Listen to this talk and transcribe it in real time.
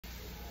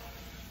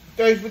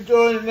Thanks for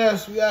joining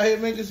us. We out here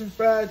making some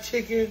fried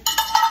chicken,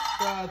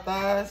 fried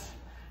thighs,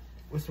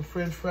 with some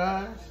French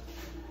fries.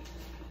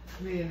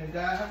 Me and the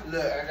guy.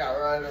 Look, I got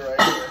Ryder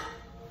right here.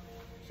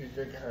 She's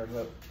drinking her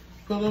milk.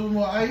 Put a little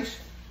more ice.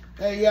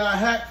 Hey, y'all,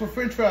 hack for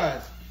French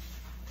fries.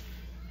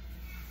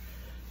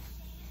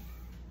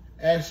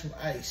 Add some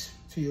ice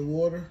to your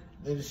water.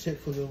 Let it sit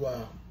for a little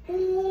while.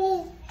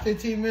 Ooh,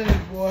 15 minutes,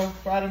 boy.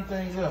 Fry them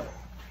things up.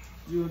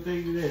 You don't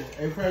think it is.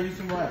 Hey, Fred, need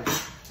some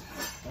ice.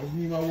 I just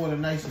need my water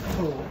nice and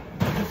cold.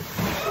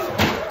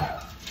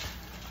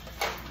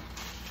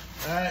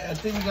 Alright, I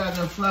think we got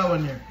enough flour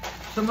in there.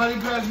 Somebody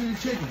grab me the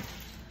chicken.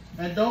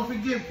 And don't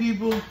forget,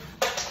 people,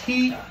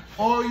 heat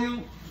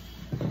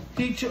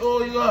your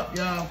oil up,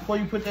 y'all, before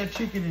you put that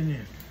chicken in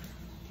there.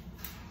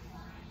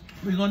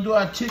 We're gonna do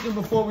our chicken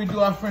before we do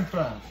our French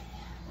fries.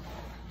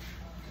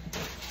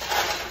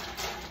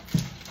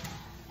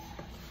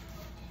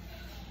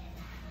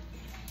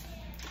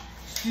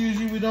 Excuse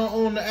me, we don't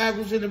own the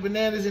apples and the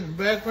bananas in the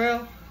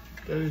background.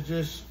 That is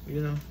just,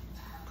 you know,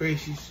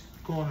 Gracie's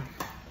corner.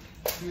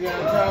 You got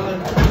Tyler,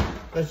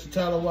 let your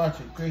Tyler watch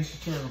it. Gracie's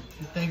channel.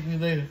 She'll thank me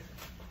later.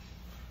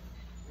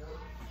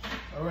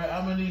 All right,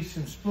 I'm gonna need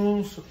some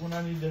spoons when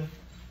I need to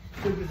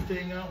cook this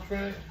thing out,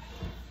 Fred.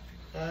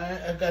 All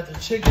right, I got the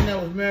chicken that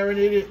was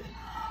marinated.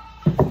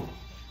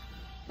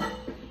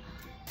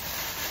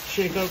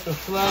 Shake up the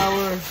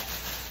flour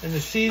and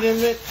the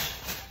seasoning mix.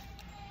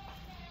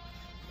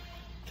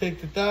 Take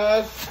the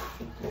thighs.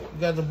 You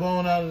got the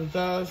bone out of the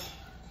thighs.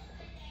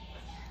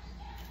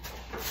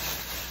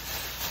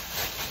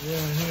 Yeah,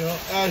 you know,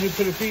 as you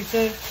put a piece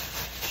in,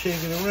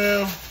 shake it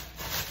around.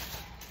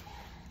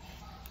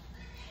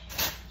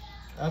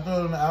 I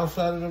throw it on the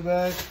outside of the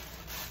bag.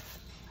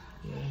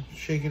 Yeah,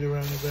 shake it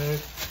around the bag.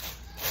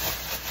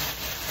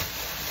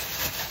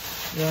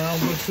 Yeah, I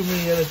don't put too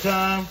many at a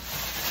time. In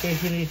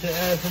case you need to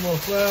add some more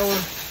flour,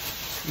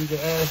 you can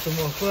add some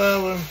more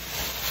flour.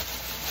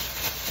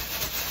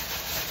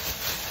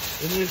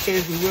 In this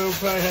case, we will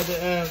probably have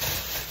to add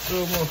a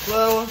little more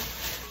flour.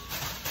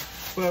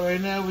 But right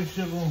now, we're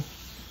still going to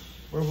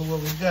work with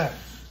what we got.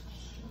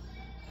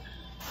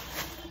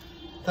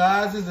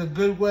 Thighs is a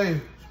good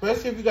way,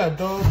 especially if you got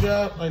dogs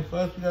out, like for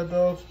us, we got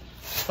dogs.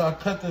 So I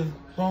cut the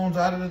bones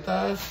out of the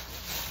thighs,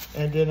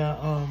 and then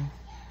I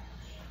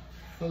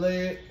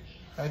fillet it.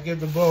 I give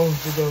the bones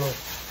to the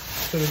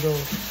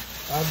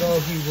dogs. Our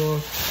dogs eat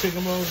bones.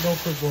 Chicken bones, don't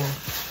cook bones.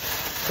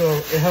 So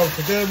it helps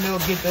for them. They'll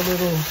get the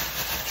little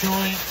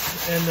joints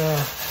and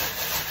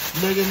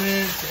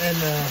ligaments and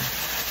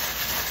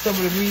some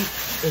of the meat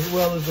as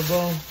well as the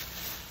bone.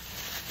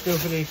 Good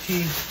for their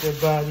teeth, their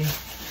body.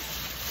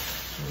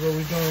 What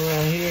we're doing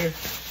around here,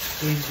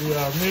 we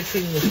are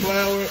mixing the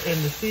flour and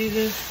the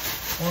seasoning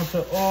onto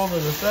all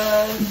of the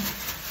thighs.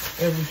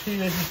 If you see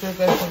that you still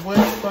got some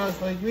wet spots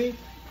like me,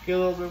 get a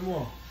little bit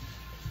more.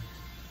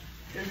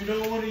 If you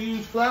don't want to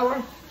use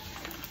flour,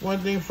 one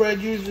thing Fred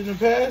used in the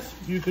past,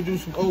 you could do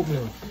some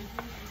oatmeal.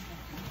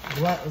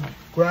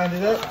 Grind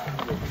it up.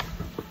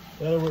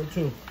 That'll work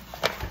too.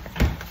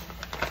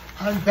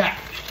 I'm back.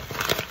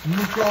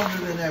 More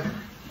stronger than ever.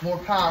 More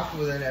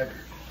powerful than ever.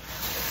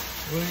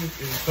 What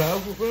is it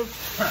powerful, bro?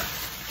 Huh.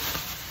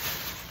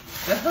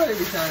 That's how they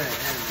be sounding in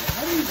anime.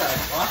 How do you guys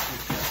watch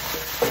this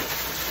stuff?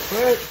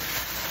 Fred,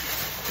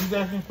 you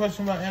asking a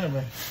question about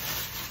anime.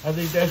 I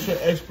think that's your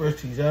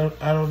expertise. I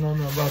don't know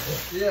nothing about that.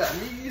 Yeah,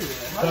 me either.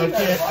 So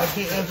I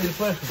can't answer the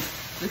question.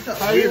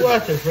 How Weird. you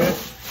watch it, Fred?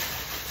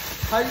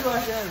 How you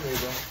watch anime,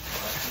 bro?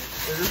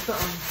 Is there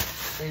something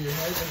in your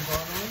head that's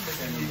going on that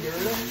can you get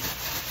rid of?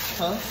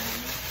 Huh?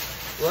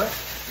 What?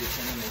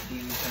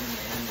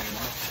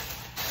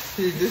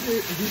 See,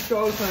 this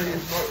show is trying to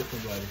get smart with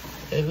somebody.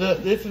 Hey,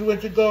 look, this is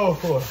what you're going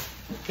for.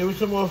 Give me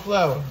some more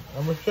flour.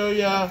 I'm going to show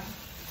y'all.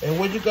 And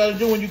what you got to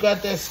do when you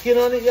got that skin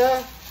on it,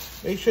 y'all,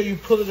 make sure you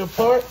pull it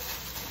apart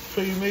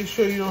so you make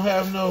sure you don't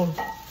have no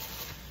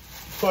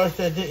parts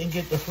that didn't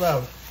get the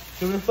flour.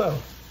 Give me the flour.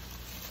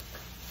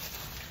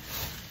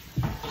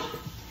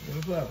 Give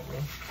me the flour, bro.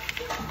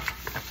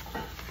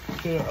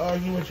 You're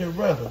arguing with your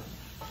brother.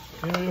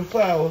 Give me the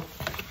flour.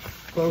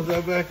 Close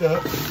that back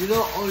up. You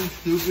know, only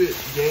stupid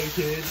gay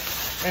kids.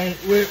 And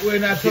we're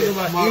not talking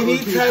about any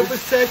type of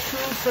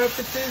sexual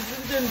preferences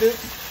and genders.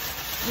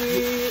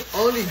 We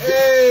are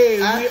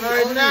not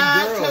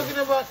talking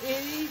about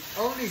any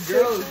only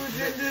girls sexual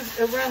genders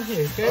around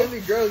here, okay?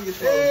 Only girls get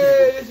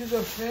Hey, this is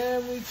a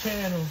family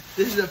channel.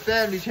 This is a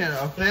family channel,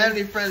 a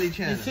family-friendly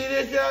channel. You see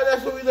this, y'all?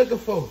 That's what we're looking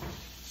for.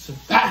 Some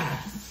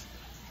thighs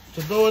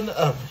to go in the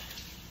oven.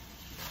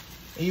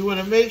 And you want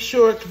to make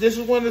sure, this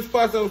is one of the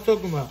spots I was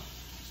talking about.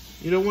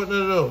 You don't want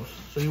none of those.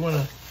 So you want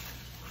to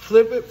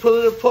flip it, pull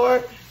it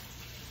apart.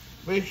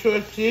 Make sure,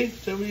 see,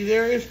 some of these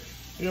areas,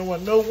 you don't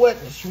want no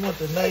wetness. You want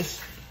the nice,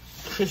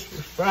 crispy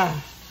fry.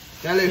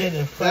 That looks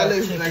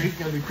like it's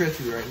going to be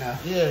crispy right now.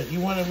 Yeah,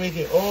 you want to make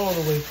it all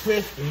the way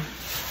crispy.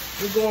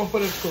 We're going for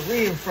the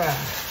Korean fry.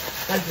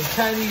 Like the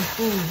Chinese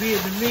food,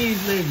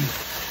 Vietnamese ladies.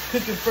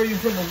 Cooking for you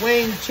from the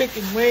Wang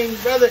chicken, Wang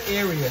brother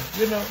area.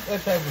 You know,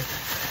 that type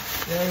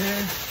of, you know what I'm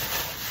saying?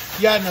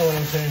 Y'all know what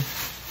I'm saying.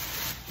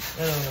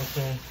 I don't know what I'm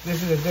saying.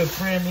 This is a good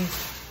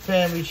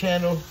family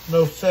channel.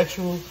 No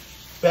sexual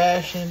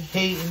bashing,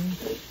 hating,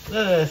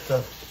 none of that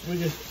stuff. We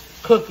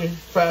just cooking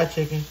fried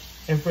chicken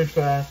and french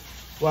fries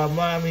while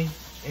Mommy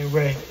and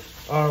Ray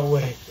are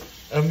away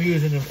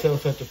amusing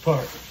themselves at the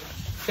park.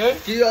 Okay?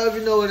 Do y'all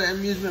even know what an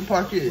amusement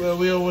park is? Well,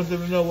 we don't want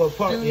them to know what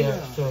park they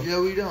are. So, yeah,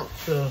 we don't.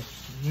 So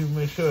you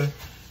make sure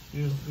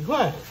you be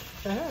quiet.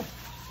 There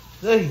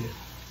you go.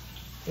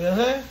 You know what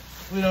I'm saying?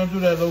 We don't do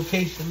that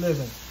location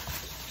living.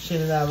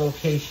 Shit in our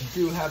location.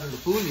 See what happened to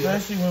Fulio.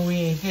 Especially when we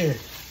ain't here.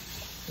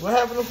 What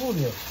happened to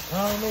Fulio?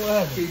 I don't know what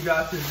happened. He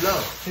dropped his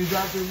load. He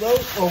dropped his load,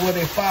 or were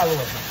they following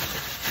him?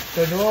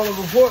 Because all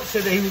the reports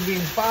said that he was being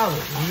followed.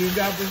 And he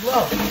dropped his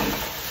load.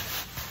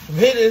 Some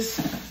hitters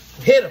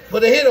hit him,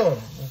 put a hit on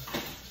him.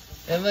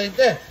 And like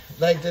that,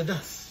 like the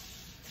dust.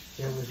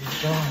 There was he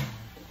gone.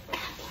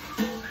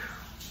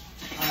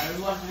 Alright,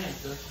 we wash my hands,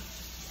 sir.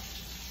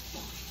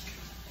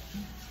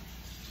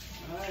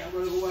 Alright, I'm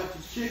gonna go watch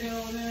the chicken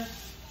over there.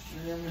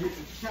 And then I'm gonna hit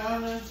the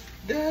counter.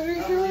 Daddy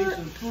I'm gonna short. eat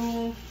some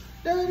food.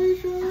 Daddy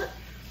short.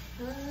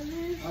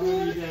 Daddy I'm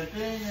gonna short. use that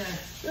thing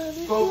Daddy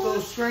and poke short.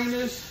 those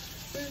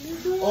strainers. Daddy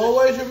short.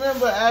 Always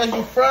remember, as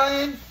you're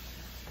frying,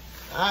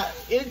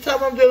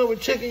 anytime I'm dealing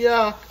with chicken,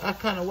 y'all, I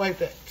kind of wipe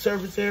that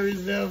surface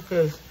areas down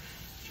because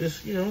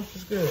just, you know, it's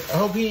just good. I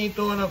hope he ain't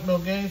throwing up no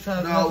game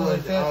time. No,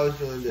 Like that. I was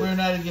doing this. We're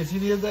not against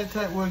any of that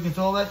type. We're against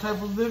all that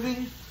type of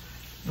living.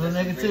 No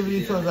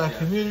negativity towards our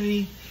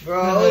community.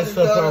 Bro, None of that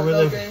stuff are we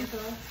living.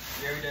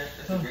 You ever done?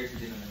 That's a great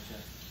did on the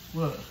chest.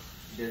 What?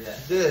 You did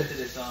that. This. To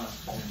this song.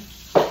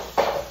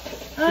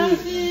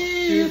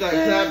 She was like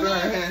clapping her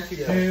hands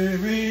together.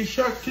 Every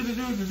shark to the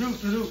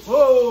do.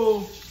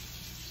 Whoa!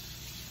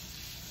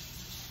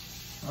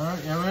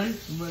 Alright, y'all ready?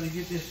 We better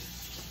get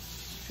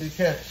this to the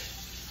catch.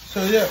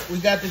 So yeah, we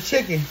got the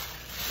chicken.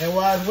 And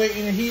while I was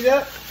waiting to heat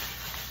up,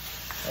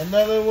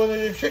 another one of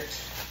the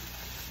tricks,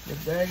 you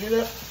bag it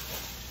up.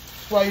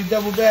 That's why you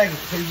double bag it,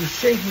 so you can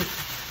shake it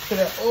so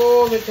that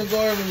all it can go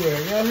everywhere.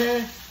 You know what I'm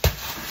saying?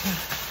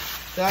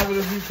 Dab it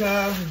a few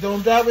times.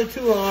 Don't dab it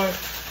too hard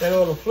that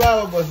all the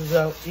flour busts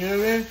out. You know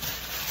what I mean?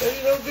 So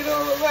you don't get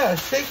all around.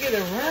 Shake it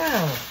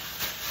around.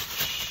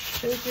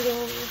 Shake it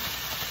over.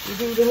 You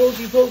do the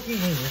hokey pokey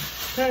and you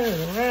turn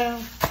it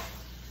around.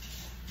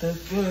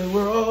 That's what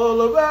we're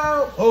all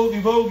about.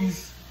 Hokey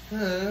pokeys.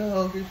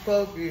 Hokey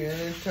pokey and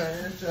then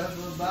turn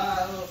itself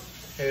about.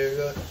 Here we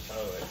go.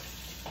 Alright.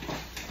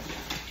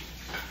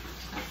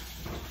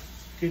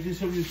 Get you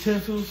some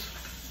utensils.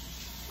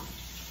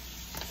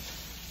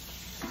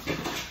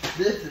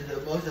 This is the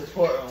most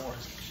important one.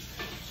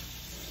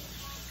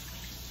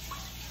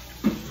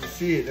 You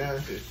see it,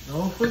 don't you?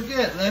 Don't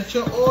forget, let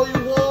your oil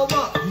warm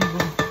up,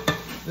 people.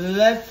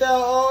 Let the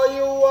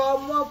oil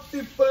warm up,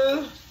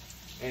 people.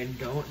 And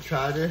don't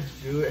try to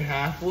do it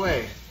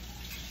halfway.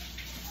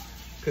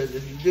 Because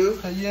if you do,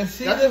 Can you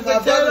see that's the what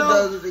my brother potato?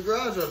 does at the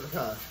garage all the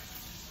time.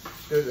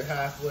 Does it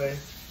halfway.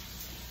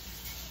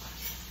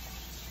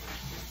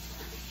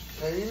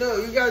 And you know,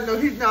 you guys know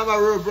he's not my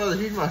real brother,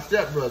 he's my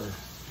step brother.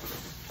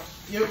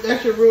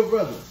 That's your real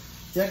brother.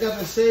 Y'all got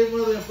the same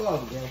mother and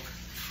father, bro.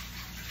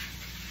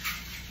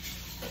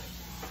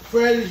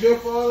 Fred is your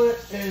father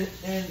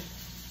and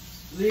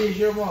Lee is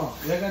your mom.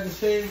 Y'all got the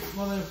same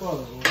mother and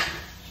father, bro.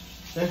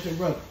 That's your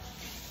brother.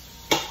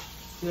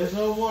 There's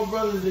no more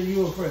brothers than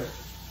you and Fred.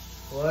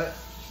 What?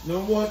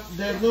 No more.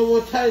 There's no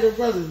more tighter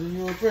brothers than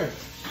you and Fred.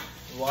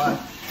 Why?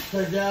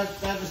 Because y'all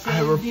got the same I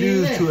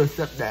refuse DNA. to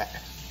accept that.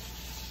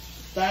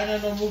 Steiner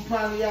no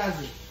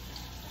Mupaniazi.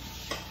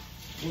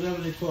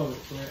 Whatever they call it,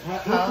 Fred.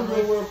 How What's the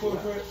real word for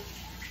it, Fred?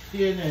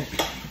 DNA.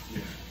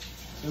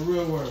 The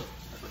real word.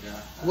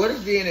 What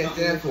does DNA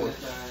stand for?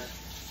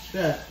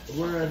 That. The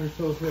word I just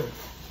told Fred.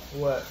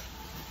 What?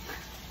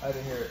 I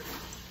didn't hear it.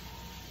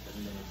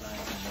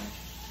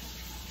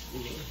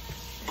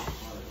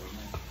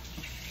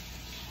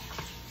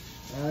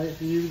 Alright,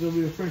 so these are going to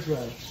be the french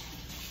fries.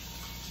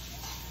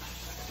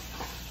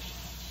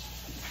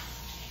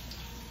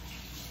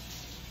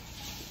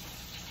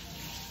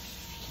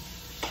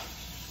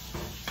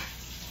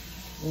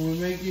 When we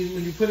make these,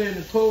 when you put it in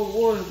the cold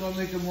water, it's going to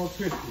make it more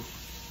crispy.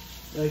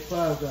 Like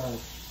Five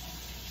Guys.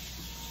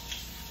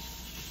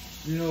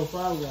 You know what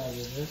Five Guys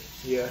is, right?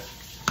 Yeah.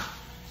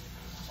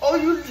 Oh,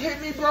 you just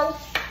hit me, bro?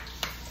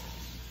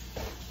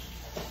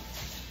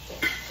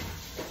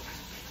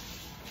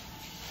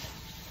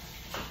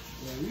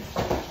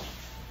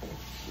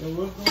 Yo,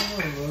 what's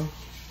going on, bro?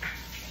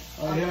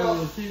 Oh,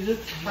 yeah, see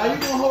this? How you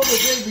gonna hold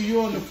the baby?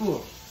 You on the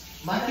floor?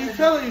 I keep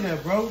telling you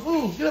that, bro.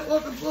 Ooh, get up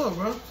off the floor,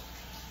 bro.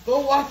 Go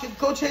wash it.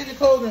 Go change your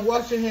clothes and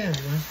wash your hands,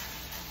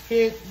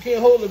 man. Can't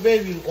hold the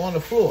baby on the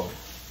floor.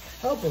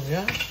 Help him,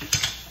 y'all.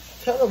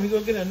 Tell him he's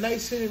gonna get a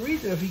nice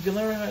senorita if he can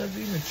learn how to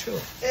be mature.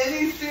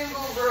 Any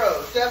single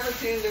girl,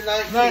 17 to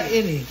 19. Not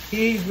any.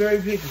 He's very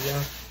picky,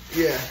 y'all.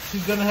 Yeah.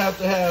 He's gonna have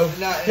to have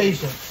Not any.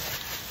 patience.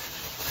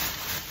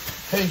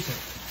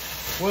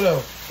 Patience. What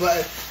else?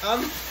 But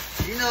I'm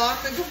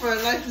looking for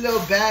a nice little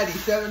baddie,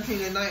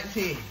 17 and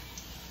 19.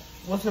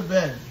 What's a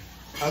baddie?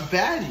 A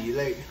baddie,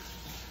 like,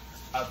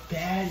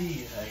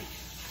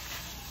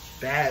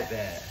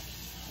 Bad.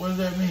 What does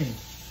that mean?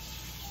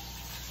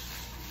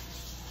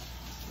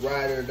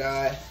 Ride or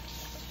die.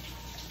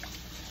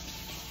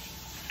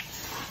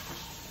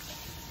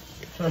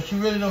 So she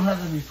really don't have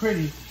to be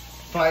pretty.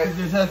 Fight. She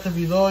just has to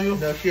be loyal.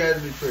 No, she has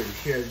to be pretty.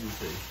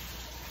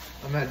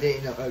 I'm not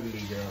dating no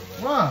ugly girl,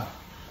 bro. Why?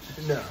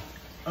 No.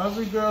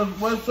 Ugly girls,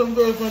 what some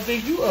girls gonna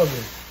think you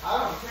ugly?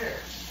 I don't care.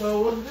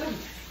 So what's the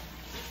difference?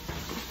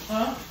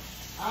 Huh?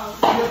 I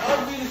don't care. You're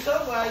ugly to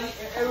somebody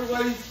and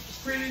everybody's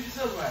pretty to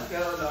somebody.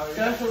 Hell no.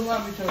 That's what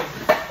mommy told me.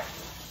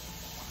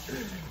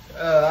 I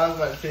was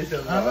about to say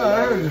something. I know, I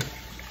heard it.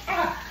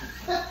 I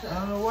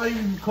don't know why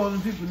you be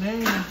calling people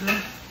names and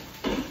stuff.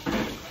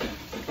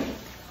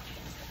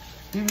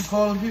 You be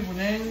calling people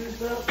names and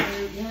stuff?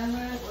 Hey, yeah,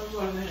 man? What's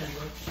my name,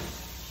 bro?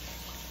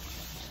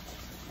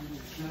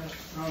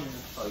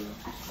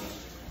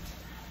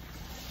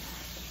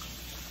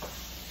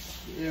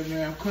 Yeah,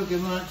 man, I'm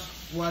cooking lunch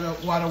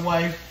while the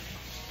wife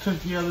took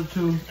the other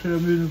two to the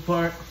amusement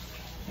park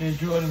and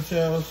enjoyed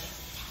themselves.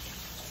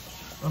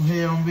 I'm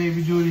here on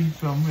baby duty,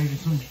 so I'm making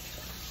some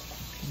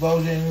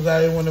Bojangles.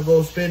 I didn't want to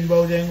go spend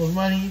Bojangles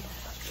money,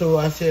 so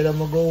I said I'm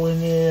gonna go in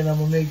there and I'm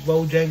gonna make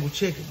Bojangle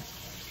chicken.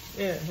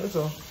 Yeah, that's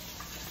all.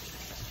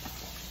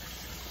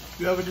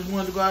 You ever just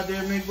wanted to go out there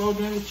and make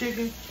Bojangle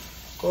chicken?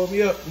 Call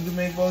me up. We can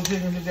make Bojangle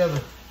chicken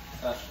together.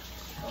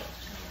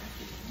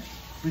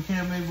 We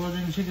can't make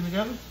Bojangle chicken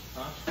together?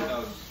 Huh? No, I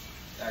was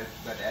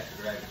about to ask you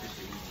to write it.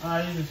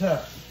 I need to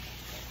tap.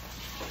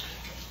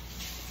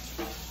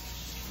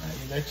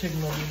 That chicken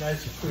gonna be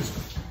nice and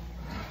crispy.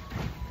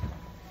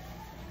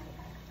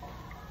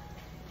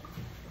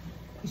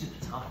 He's at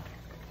the top.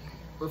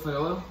 What for the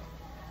oil?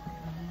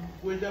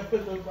 Where'd y'all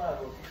put those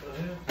bottles?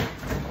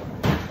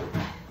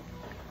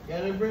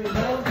 Y'all didn't bring the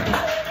bottles?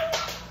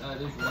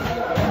 There's one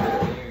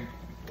right there.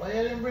 Why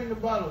y'all didn't bring the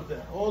bottles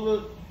then? All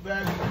the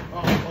bags,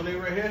 oh, they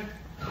right here?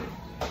 I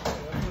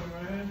put them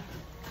right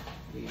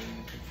here? Yeah.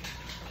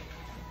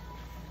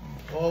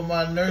 All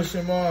my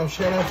nursing moms,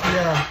 shout out to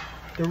y'all.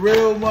 The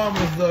real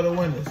mamas are the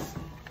winners.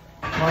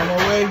 On the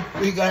way,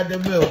 we got the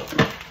milk.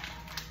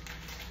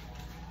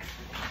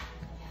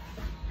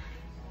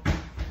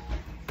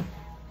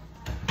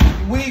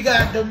 We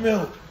got the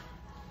milk.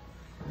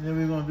 And then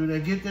we're gonna do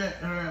that. Get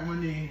that. All right, I'm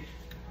gonna need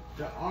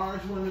the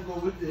orange one to go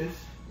with this.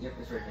 Yep,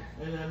 it's right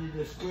there. And I need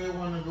the square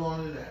one to go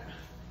under that.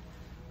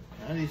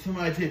 I need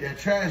somebody to take that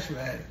trash out.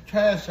 You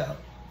know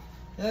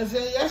what I'm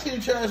saying? Y'all see the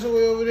trash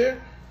away over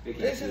there?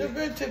 They should have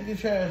been took the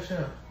trash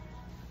out.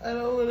 Right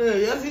over there.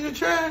 Y'all see the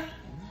trash?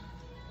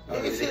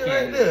 You can see it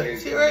right there.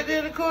 See it right there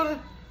in the corner?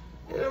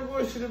 Yeah, that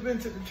boy should have been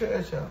took the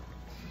trash out.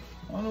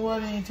 I don't know why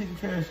they ain't take the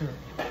trash out.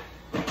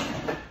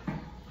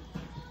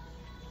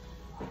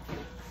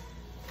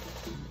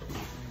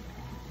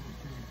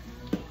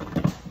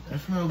 That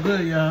smells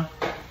good, y'all.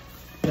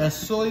 That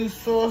soy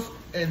sauce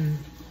and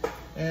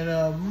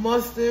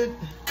mustard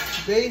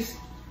base.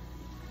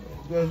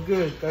 That's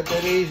good. Got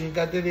that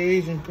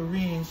Asian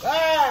Korean.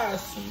 Ah,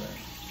 smell.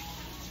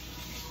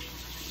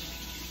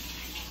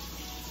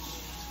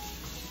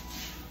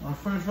 My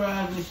french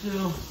fries are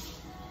still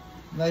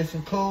nice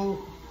and cold,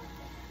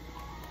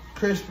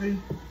 crispy.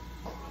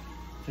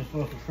 Just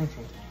lost the french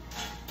fries.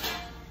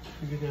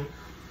 Look at that.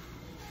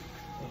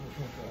 That's the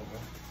french fries,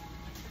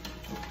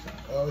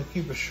 bro. Always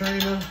keep a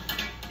strainer.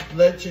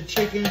 Let your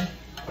chicken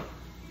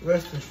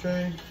rest and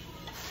strain.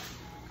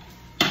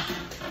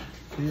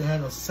 So you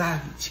have no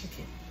soggy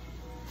chicken.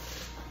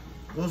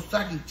 No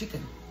soggy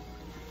chicken.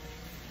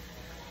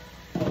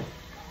 No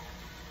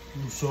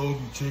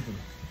soggy chicken.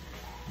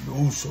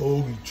 No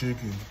soggy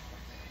chicken.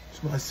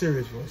 It's my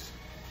serious voice.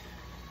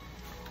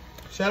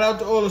 Shout out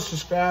to all the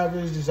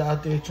subscribers that's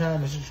out there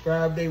trying to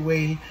subscribe their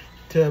way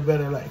to a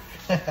better life.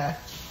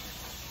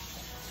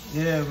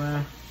 Yeah,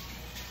 man.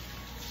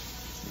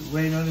 We're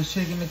waiting on the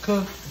chicken to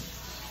cook.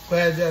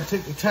 Glad y'all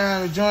took the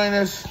time to join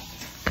us.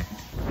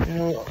 You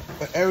know,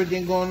 with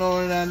everything going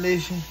on in our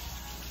nation,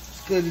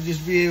 it's good to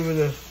just be able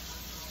to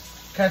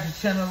catch a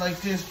channel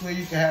like this where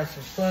you can have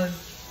some fun,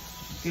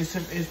 get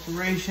some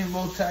inspiration,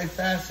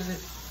 multifaceted.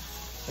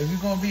 If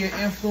you're going to be an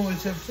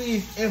influencer,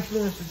 please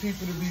influence the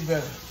people to be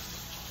better.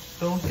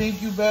 Don't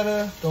think you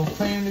better. Don't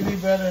claim to be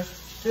better.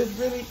 Just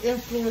really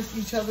influence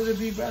each other to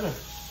be better.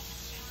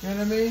 You know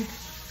what I mean?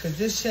 Because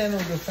this channel,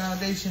 the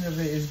foundation of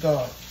it is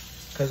God.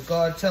 Because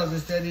God tells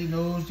us that he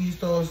knows these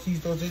thoughts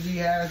that he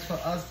has for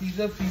us. These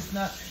are peace,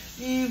 not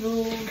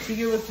evil. To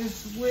give us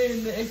this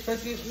win, the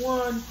expected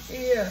one.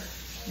 Yeah.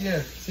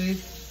 Yeah, see?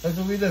 That's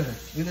what we live in.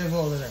 We live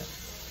all of that.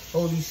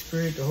 Holy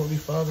Spirit, the Holy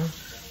Father.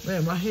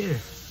 Man, my hair.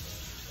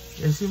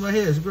 You see my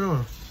hair? It's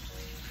growing.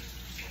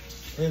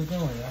 It's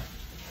growing, y'all.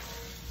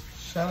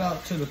 Shout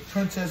out to the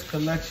Princess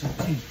Collection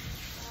team.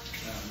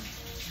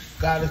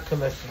 Goddess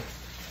Collection.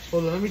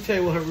 Hold on, let me tell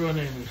you what her real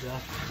name is,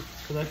 y'all.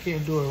 Because I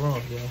can't do it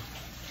wrong, y'all.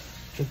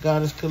 The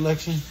Goddess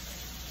Collection.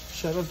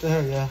 Shout out to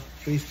her, y'all.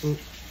 Facebook.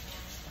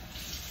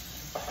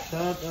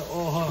 Shout out to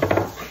all her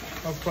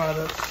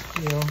products.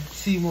 You know,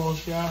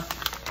 CMOS, y'all.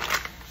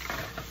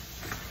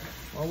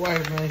 My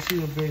wife, man,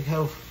 she's a big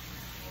help.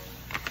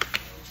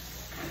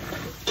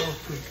 So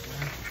quick,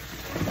 man.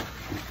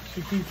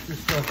 She keeps the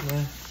stuff,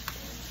 man.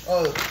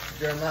 Oh,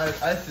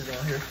 Jeremiah's Ice is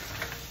on here.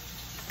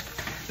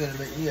 It's gonna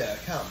make me an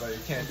account, but you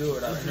can't do it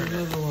without This is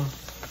internet. another one.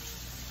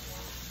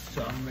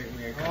 So I'm gonna make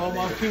me an account. All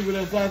my later. people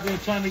that's out there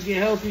trying to get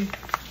healthy,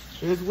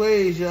 there's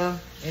ways, y'all.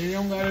 And it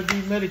don't gotta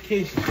be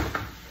medication.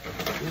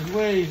 There's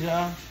ways,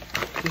 y'all.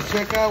 Just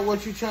check out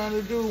what you're trying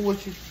to do,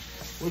 what your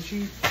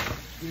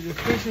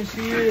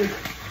deficiency is,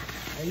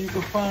 and you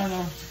can find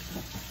an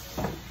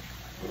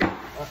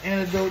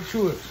antidote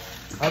to it.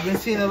 I've been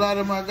seeing a lot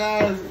of my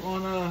guys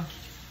on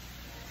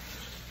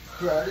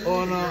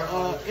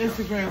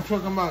Instagram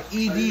talking about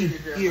ED,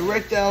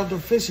 erectile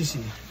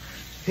deficiency.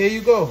 Here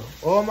you go.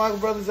 All my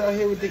brothers out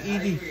here with the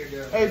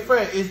ED. Hey,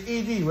 Fred, it's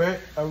ED, right?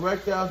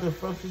 Erectile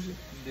deficiency?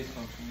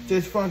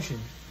 Dysfunction.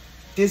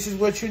 This is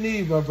what you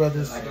need, my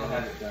brothers. I don't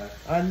have it, guys.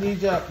 I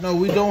need y'all. No,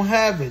 we don't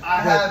have it.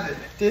 I but have it.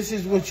 This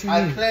is what you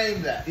I need.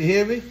 claim that. You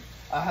hear me?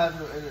 I have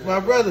no internet. My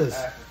brothers,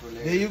 Ask for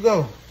later. there you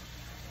go.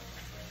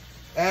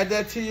 Add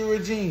that to your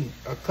regime.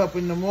 A cup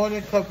in the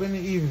morning, cup in the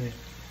evening.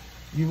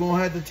 You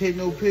won't have to take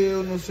no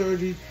pill, no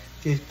surgery.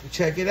 Just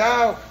check it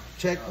out.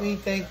 Check me,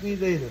 thank me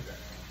later.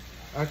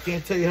 I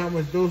can't tell you how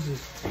much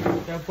doses.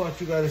 That part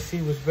you gotta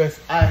see what's best.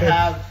 I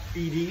have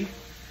ED.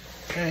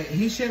 And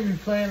he shouldn't be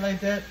playing like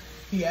that.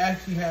 He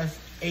actually has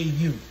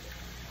AU.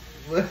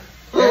 What?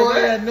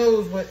 Everybody that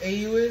knows what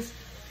AU is,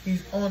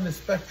 he's on the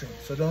spectrum.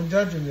 So don't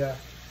judge him, y'all.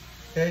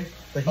 Okay?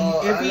 But I know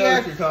what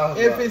you're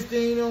talking if about. his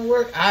thing don't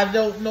work, I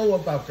don't know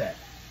about that.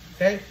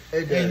 Okay?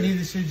 It does. And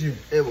neither should you.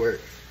 It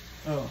works.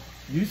 Oh,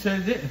 you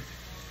said it didn't.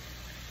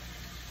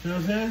 You know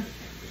what I'm saying?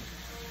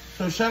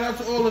 So shout out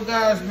to all the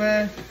guys,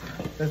 man,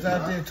 that's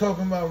out there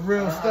talking about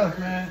real stuff,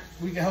 man.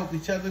 We can help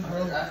each other,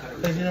 bro.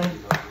 Cause you know,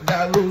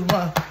 gotta lose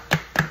my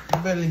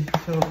belly.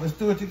 So let's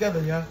do it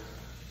together, y'all.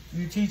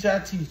 You teach, I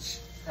teach.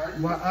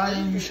 While I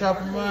and you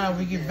sharpen mine,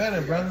 we get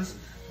better, brothers.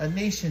 A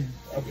nation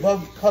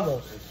above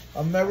color.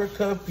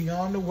 America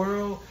beyond the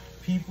world.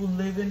 People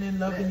living and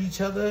loving each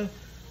other.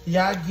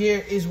 Y'all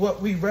Gear is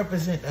what we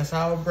represent. That's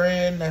our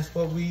brand. That's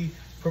what we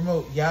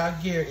promote. Y'all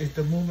Gear is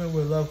the movement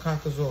where love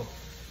conquers all.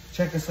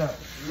 Check us out.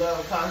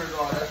 Love conquers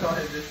all. That's on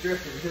his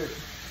description too.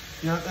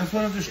 Yeah, that's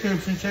on the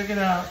description. Check it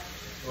out.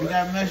 We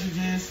got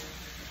messages.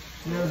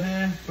 You know what I'm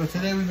saying? But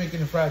today we're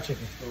making the fried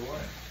chicken. For what?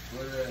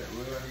 What do I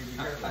need to be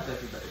I careful thought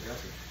about? you better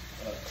dress it.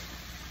 You know what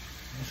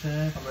I'm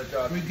saying? I'm gonna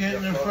drop We're you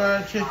getting the photo.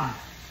 fried chicken.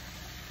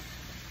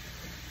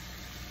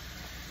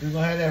 We're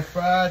gonna have that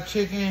fried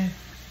chicken.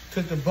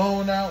 Took the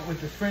bone out with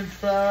the French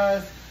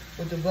fries.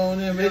 With the bone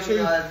in. Make sure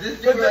you This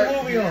put dude the right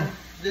movie here- on.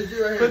 This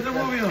dude right here. Put the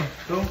movie on.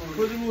 Don't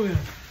put the movie on.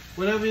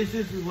 Whatever your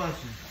sister's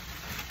watching.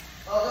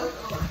 Oh,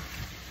 it's on.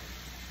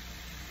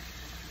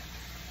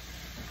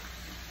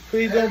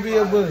 Please don't be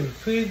a bully.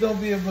 Please don't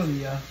be a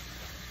bully, y'all.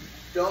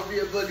 Don't be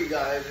a bully,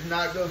 guys. It's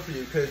not good for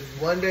you because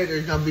one day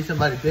there's gonna be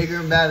somebody bigger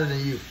and badder than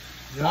you.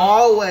 Yeah.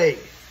 Always.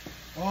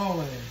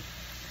 Always.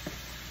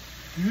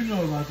 You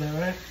know about that,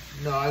 right?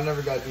 No, I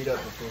never got beat up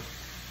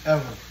before.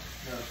 Ever.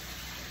 No.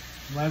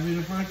 Might be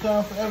the first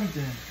time for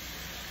everything.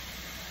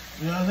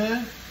 You know what I'm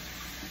saying?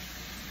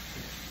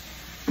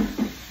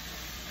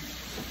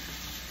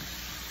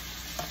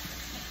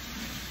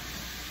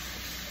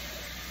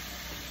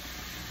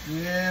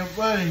 Yeah,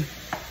 buddy.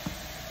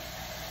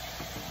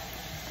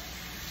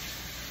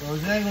 So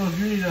Jangles,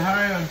 you need to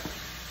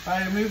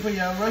hire me for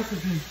your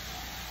recipe.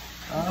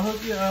 I'll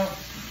hook you up.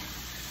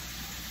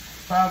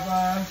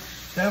 Popeye.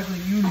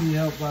 Definitely you need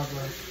help,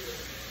 Popeye.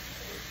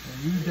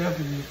 And you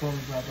definitely need to call me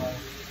Popeye.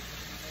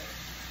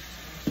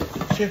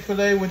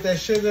 Chick-fil-A with that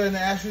sugar and the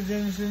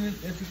estrogens in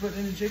it that you put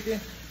in the chicken.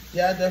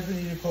 Yeah, I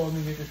definitely need to call me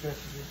and get this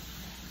recipe.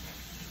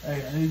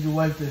 Hey, I need to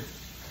wipe this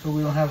so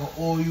we don't have an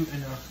oil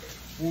in a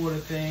water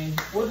thing.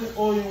 What does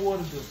oil and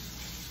water do?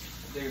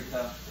 There you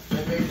go.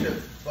 It makes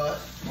it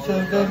bust. So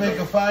it does make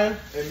a fire?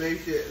 It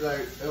makes it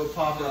like it'll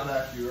pop up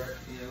after you, right?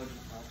 Yeah, what you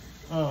pop?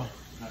 Oh.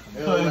 Not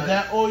Yeah. So if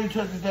that oil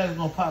touches that, it's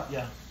gonna pop,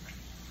 yeah.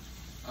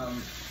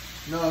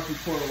 No, if you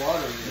pour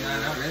water in it. Nah,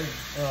 not really.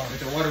 Oh. If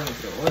the water went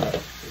to the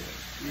oil.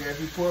 Yeah,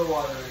 if you pour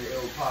water in it,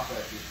 it'll pop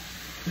at you.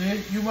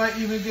 See, you might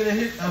even get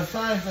a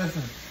science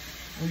lesson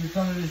when you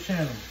come to this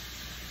channel.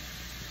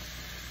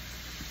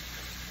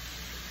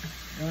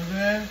 You know what I'm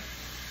saying?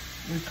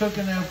 We're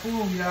cooking that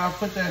food, y'all.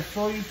 Put that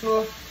soy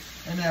sauce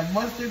and that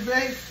mustard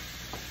base.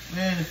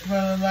 Man, it's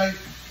smelling like, you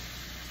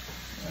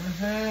know what I'm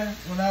saying?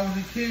 When I was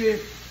a kid,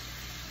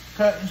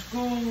 cutting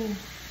school,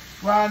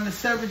 riding the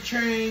 7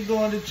 train,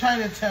 going to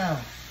Chinatown.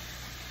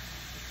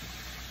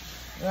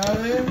 You know what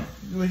I mean?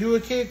 Was you a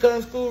kid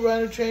cutting school,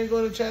 riding the train,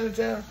 going to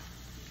Chinatown?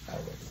 I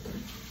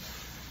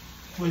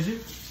was. Was you?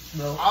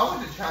 No. I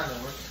went to China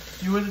once.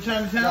 You went to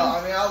Chinatown? No,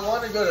 I mean I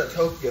want to go to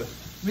Tokyo.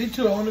 Me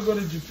too. I want to go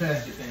to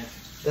Japan. Japan.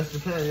 That's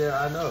Japan,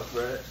 yeah, I know,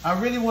 Fred. I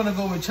really want to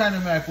go where China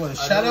Mac was.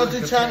 I Shout know out to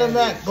where China Japan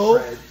Mac. is, Go,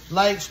 Fred.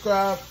 like,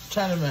 subscribe,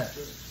 China Mac.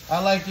 I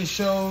like the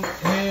show,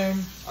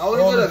 him. I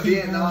wanna all go the to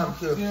people. Vietnam,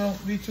 too. You know,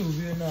 me too,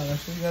 Vietnam.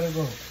 That's where we gotta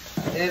go.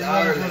 In I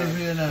wanna go to Ireland.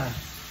 Vietnam.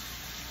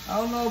 I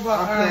don't know about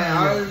I'm playing. I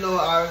Ireland. don't even know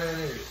what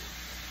Ireland is.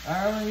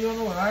 Ireland, you don't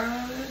know what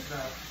Ireland is?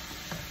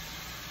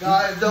 No.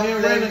 Guys, Me don't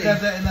and blame Raina me.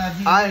 got that in our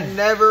DNA. I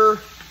never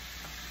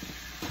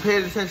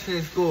paid attention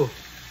in school.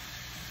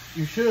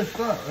 You should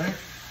start, right?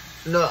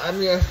 No, I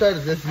mean, I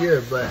started this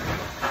year, but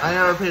I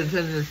never paid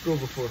attention in school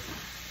before.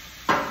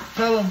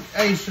 Tell them,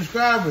 hey,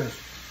 subscribers,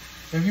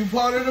 if you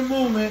part of the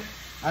movement,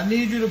 I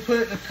need you to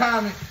put in a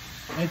comment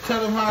and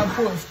tell him how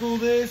important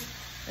school is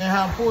and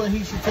how important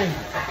he should take it.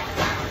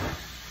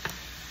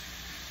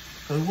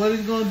 Because what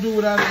he's going to do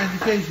without an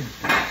education?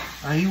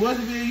 He wants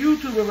to be a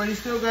YouTuber, but he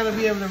still got to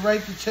be able to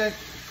write the check,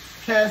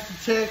 cash the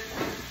check,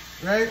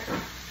 right?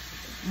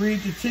 Read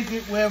the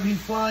ticket wherever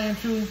he's flying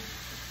to.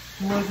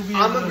 He wants to be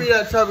I'm going to be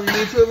that type of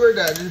YouTuber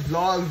that just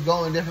vlogs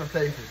going different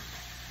places.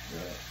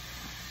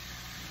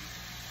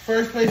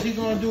 First place he's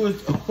going to do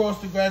is across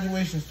the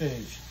graduation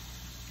stage.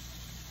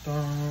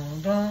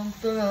 Dun, dun,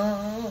 dun,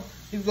 dun.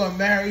 He's going to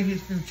marry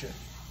his future.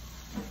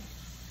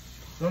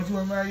 Don't you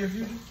want to marry your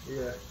future?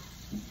 Yeah.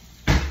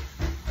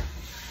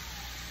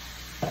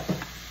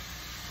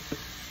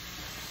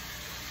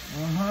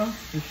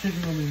 The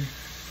chicken will be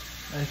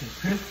nice and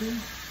crispy.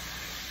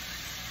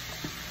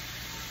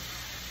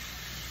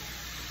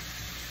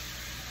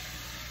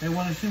 They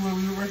want to see what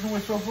we were working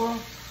with so far?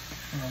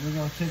 We're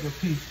going to take a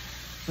piece.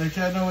 So that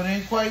y'all know it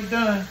ain't quite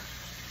done.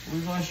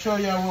 We're going to show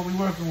y'all what we're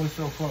working with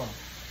so far.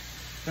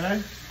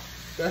 Okay?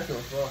 That's no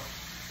far.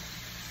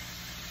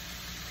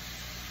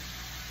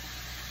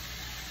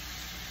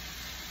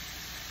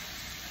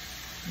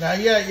 Not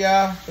yet,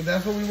 y'all, but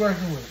that's what we're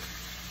working with.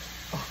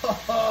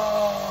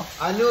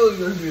 I knew it was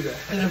going to do that.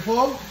 Is it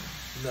full?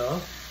 No.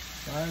 All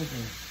right,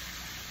 then.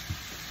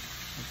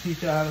 I'll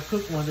teach y'all how to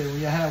cook one day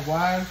when y'all have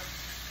wives.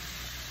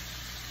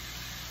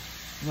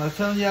 I'm not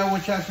telling y'all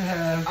what y'all should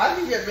have. I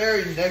can get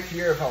married next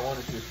year if I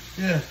wanted to.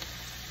 Yeah.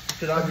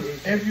 Should I be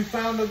 18? If you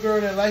found a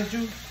girl that liked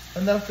you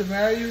enough to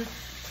marry you,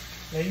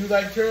 and you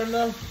liked her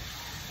enough,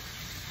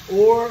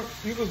 or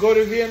you could go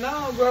to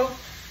Vietnam, bro.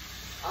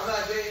 I'm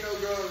not dating no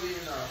girl in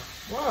Vietnam.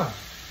 Why?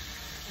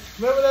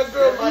 Remember that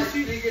girl They might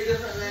Lucy? speak a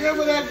different language.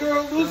 Remember that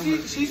girl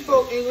Lucy? She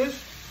spoke English,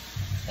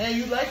 and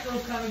you like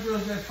those kind of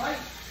girls that fight.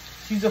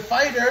 She's a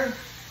fighter.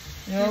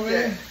 You know what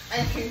I mean?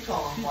 And King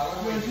Kong.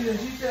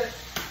 She said,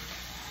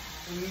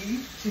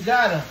 she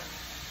got him.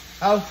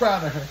 I was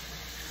proud of her.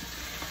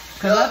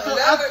 Hey,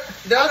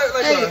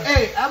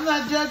 I'm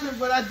not judging,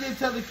 but I did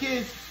tell the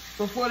kids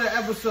before the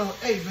episode,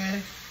 hey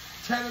man,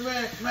 China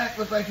Mac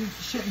looked like he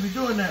shouldn't be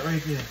doing that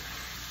right there.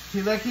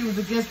 He like he was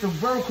against the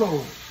bro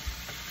code.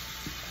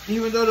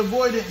 Even though the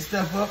boy didn't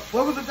step up.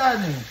 What was the guy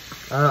name?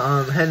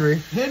 Henry.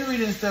 Henry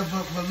didn't step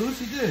up, but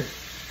Lucy did.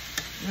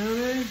 You know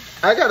what I mean?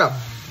 I got a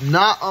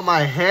knot on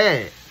my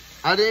head.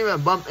 I didn't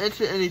even bump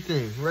into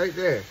anything. Right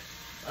there.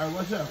 All right,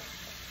 what's up?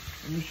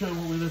 Let me show you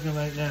what we're looking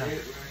like now.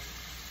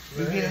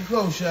 We're getting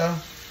close, y'all.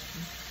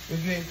 We're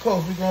getting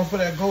close. We're going for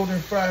that golden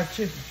fried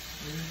chicken.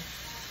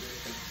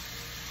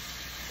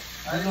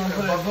 We're going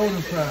for that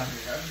golden fried.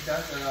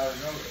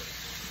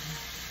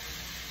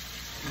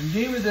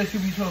 Demons that you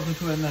be talking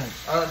to at night.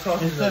 I don't talk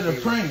to instead of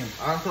demons. praying.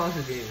 I don't talk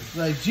to demons.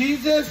 Like,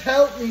 Jesus,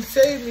 help me,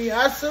 save me.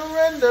 I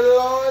surrender,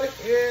 Lord.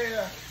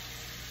 Yeah.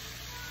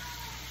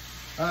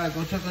 All right,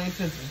 go check on your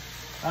sister.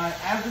 All right,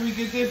 after we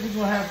get this, we're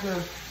going to have to,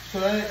 so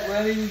what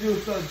I need you to do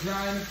is start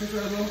drying the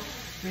potatoes.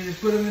 Then you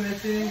put them in that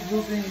thing,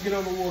 root thing, and get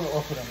all the water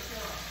off of them.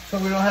 So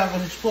we don't have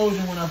an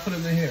explosion when I put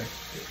them in here.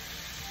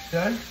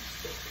 Okay?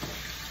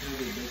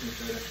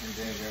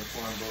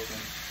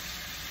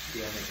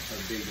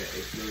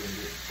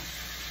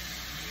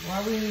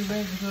 Why we need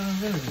baking soda and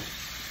vinegar?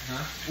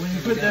 Huh? When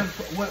you put that,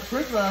 what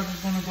fertilizer is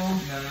going to go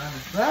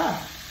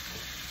dry.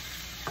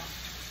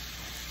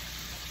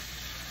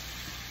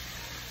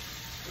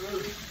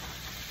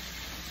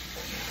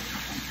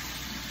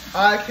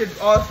 I could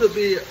also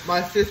be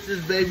my sister's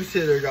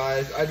babysitter,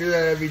 guys. I do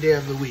that every day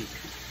of the week.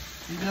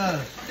 He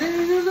does.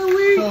 Days of the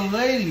week. So,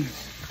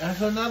 ladies, that's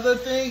another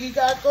thing he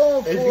got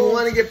going for. If you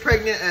want to get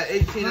pregnant at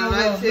 18 or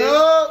 19,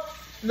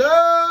 no.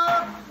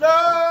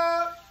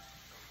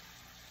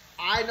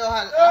 I know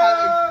how to, I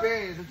have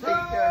experience of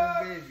taking care of a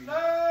baby.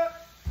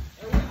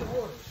 And where's the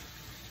water?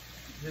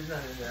 There's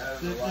nothing in there. I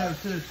don't know Yeah, why.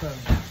 it's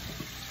something.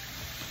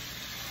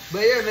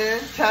 But yeah, man,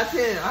 tap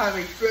in. I have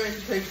experience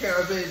to take care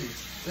of babies.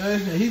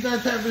 Listen, he's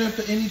not tapping in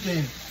for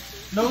anything.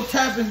 No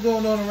tapping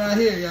going on around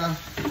here, y'all.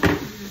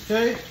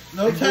 Okay?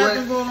 No If you tapping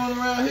want- going on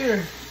around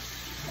here.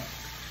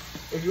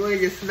 If you want to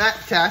get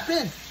smacked, tap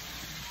in.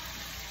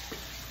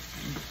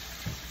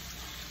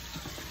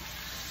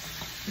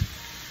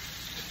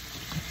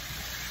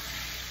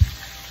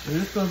 So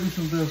this gonna be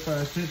some good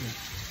fried chicken.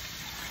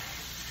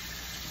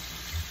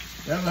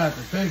 Y'all gonna have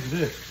to pay for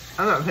this.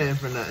 I'm not paying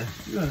for nothing.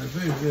 You gonna have to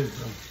pay for this,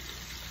 though.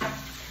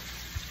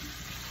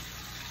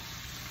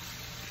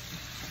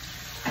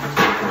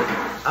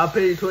 I'll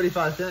pay you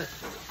 25 cents.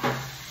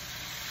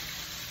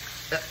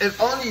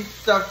 If only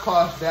stuff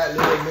costs that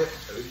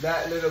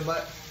little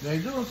much. They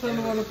do in some And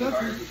it other would just be hard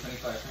countries. to get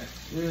 25 cents.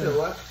 You Yeah. know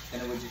what?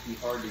 And it would just be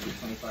hard to get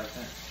 25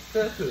 cents.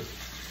 That's true.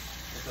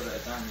 That's what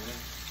that time is.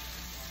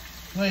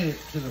 Explain it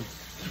to them.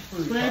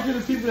 Explain it to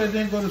the people that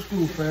didn't go to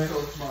school, Fred.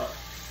 So smart.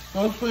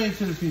 Go explain it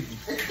to the people.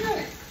 It's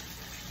great.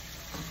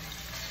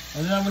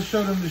 And then I'm gonna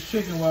show them this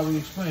chicken while we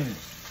explain it.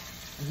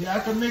 See, I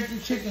can make the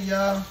chicken,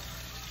 y'all.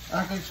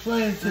 I can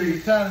explain it to the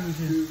economy.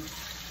 2,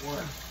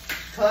 1.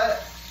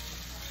 Cut.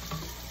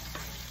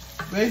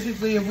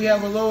 Basically, if we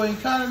have a lower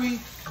economy,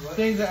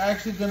 things are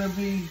actually gonna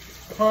be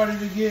harder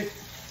to get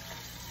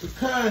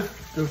because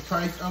the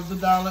price of the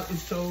dollar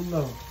is so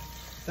low.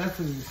 That's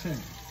what it's saying.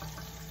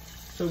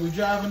 So we're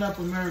driving up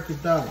America's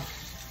dollar.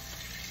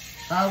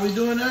 How are we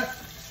doing that?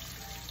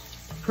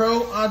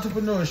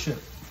 Pro-entrepreneurship.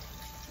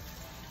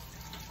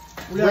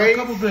 We have a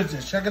couple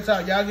businesses. Check us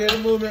out. Y'all get a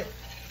movement.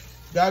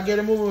 Y'all get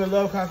a movement with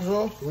Love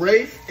Control.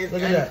 Race and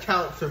Look at that.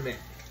 countermeasure.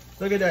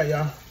 Look at that,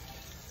 y'all.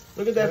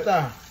 Look at that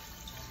thigh.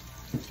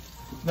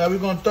 Now we're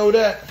gonna throw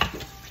that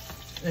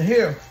in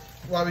here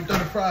while we throw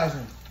the fries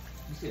in.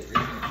 You said race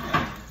and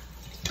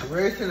accounting.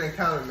 Race and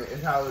economy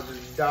is how the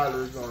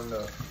dollar is going to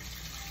go.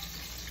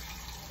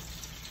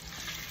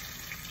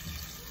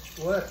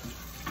 What?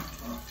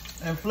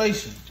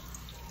 Inflation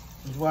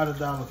is why the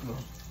dollar flew.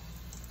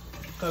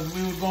 Because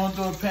we were going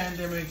through a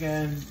pandemic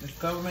and the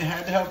government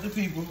had to help the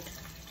people.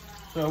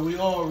 So we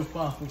all are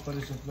responsible for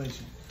this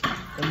inflation.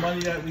 The money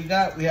that we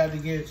got, we had to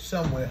get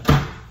somewhere.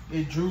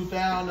 It drew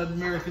down the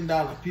American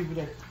dollar. People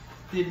that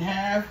didn't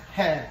have,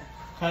 had.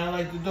 Kind of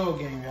like the dog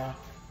game, y'all.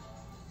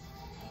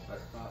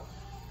 Let's stop.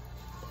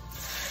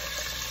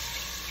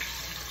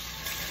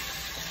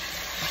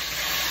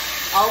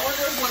 I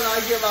wonder if when I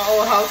get my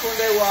old house one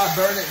day, will I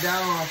burn it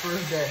down on the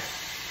first day?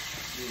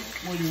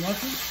 What, you want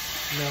to?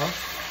 No.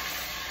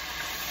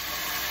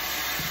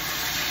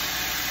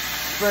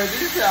 Fred,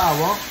 did you say I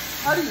won't?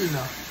 How do you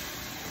know?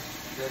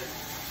 Good.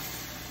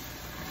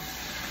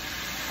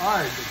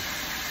 Alright.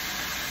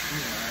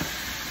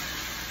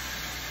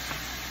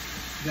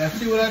 Y'all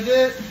see what I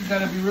did? You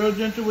gotta be real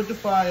gentle with the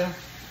fire.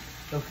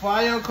 The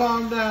fire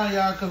calmed down,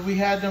 y'all, because we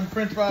had them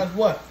french fries,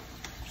 what?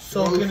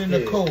 Soaking in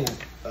the cold.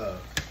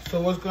 So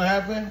what's gonna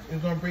happen?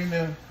 It's gonna bring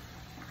the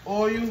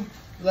oil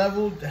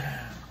level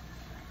down.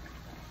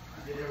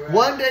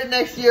 One day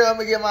next year, I'm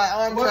gonna get my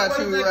arm What is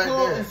tattoo that right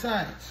called there. in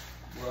science?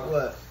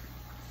 What?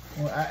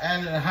 Well, I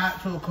added a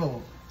hot to a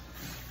cold.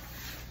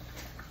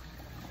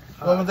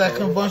 What was that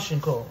combustion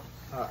called?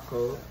 Hot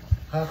cold.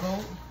 Hot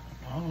cold?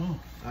 I don't know.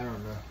 I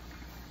don't know.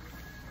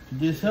 You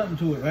did something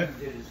to it, right?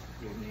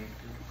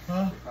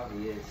 Huh?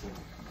 Probably is. So,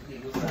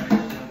 legal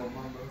science, jumbo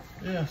mumbo.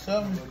 Yeah,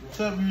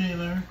 something you didn't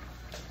learn.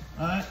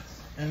 Alright?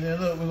 And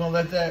then look, we're gonna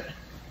let that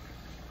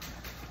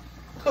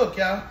cook,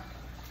 y'all.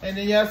 And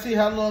then y'all see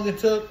how long it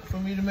took for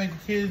me to make the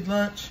kids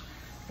lunch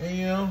and,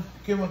 you know,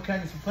 give them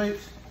kind of some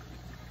plates.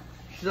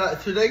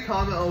 Should they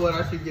comment on what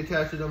I should get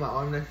tattooed on my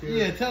arm next year?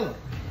 Yeah, tell them.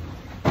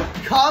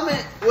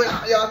 Comment what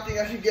y'all think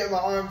I should get my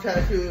arm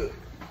tattooed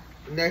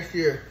next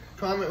year.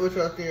 Comment what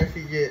y'all think I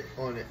should get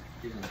on it.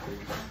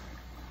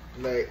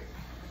 Like,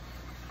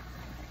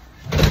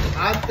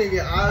 I'm thinking,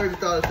 I already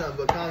thought of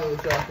something, but comment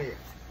what y'all think.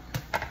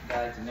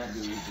 God did not do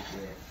what he just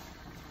said.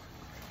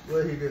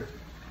 What did he do?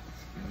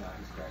 No,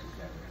 he scratched his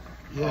back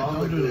right Yeah, I'ma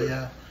don't do do that, it.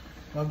 y'all.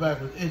 My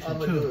back was itching I'm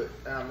gonna too. do it,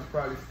 and I'm gonna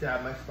probably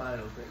stab my spine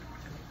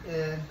open.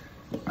 And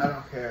I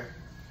don't care,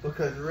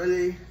 because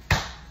really,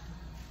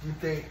 you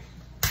think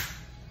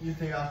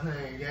I'm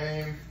playing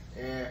games,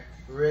 and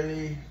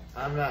really,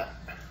 I'm not.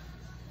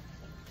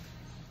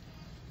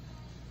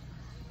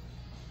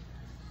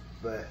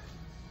 But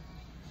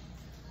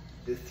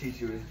this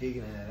teacher was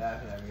giggling and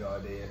laughing at me all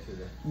day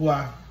yesterday.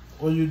 Why?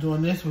 What you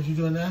doing this? What you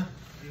doing now?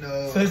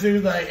 No. So she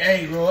was like,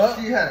 hey, grow up.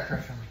 She had a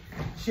crush on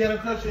me. She had a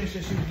crush and she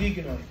was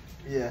geeking on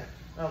you. Yeah.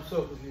 I'm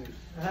so confused.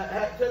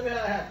 Tell me how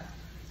it happened.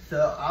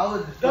 So I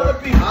was just Tell the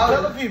people.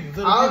 Tell the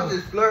people. I was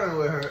just flirting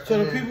with her. So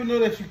and the then people know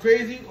that you're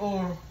crazy,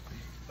 or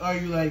are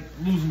you like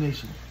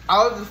hallucination?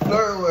 I was just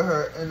flirting with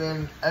her, and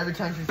then every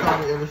time she saw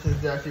me, ever since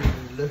that, she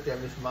just looked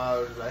at me,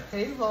 smiled, was like,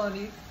 "Hey,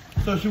 Vonnie."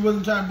 So she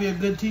wasn't trying to be a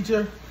good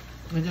teacher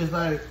and just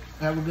like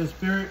have a good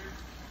spirit.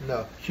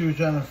 No. She was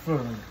trying to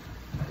flirt with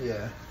you.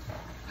 Yeah.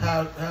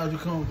 How'd you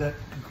come with that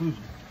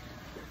conclusion?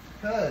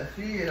 Cause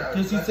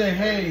Did she say,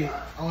 "Hey,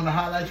 I want to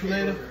highlight you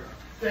later"?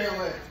 Stay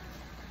away.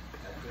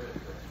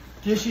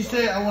 Did she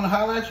say, "I want to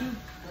highlight you"?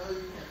 No,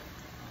 you can't.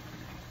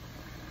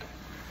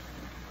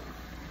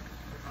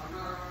 I'm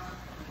not around.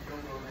 You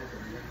don't go near her.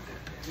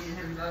 You and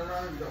him not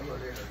around. You don't go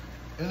near her.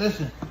 Hey,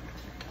 listen.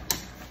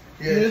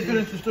 Yeah, You didn't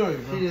finish the story,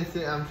 bro. She didn't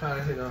say I'm trying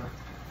to hit on her.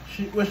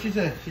 What she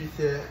said? She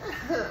said,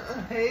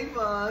 "Hey,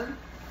 Vaughn."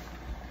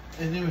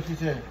 And then what she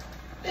said?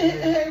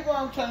 Hey, well,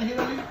 I'm trying to hit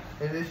on you.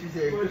 And then she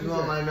said, What did she "You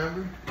want say? my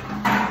number?"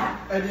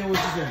 And then what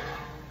she said?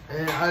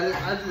 And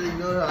I just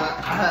ignored her.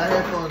 I had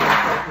headphones on, so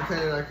I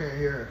pretended I couldn't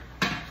hear her.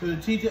 So the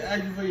teacher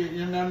asked you for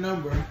your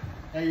number,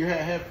 and you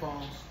had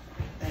headphones.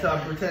 So I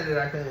pretended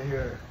I couldn't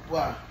hear her.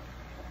 Why?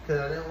 Because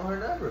I didn't want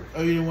her number.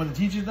 Oh, you didn't want the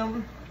teacher's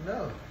number?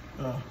 No.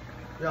 Oh.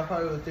 Y'all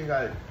probably would think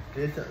I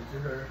did something to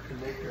her to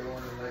make her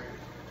want to like her.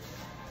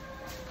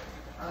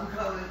 I'm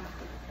coming.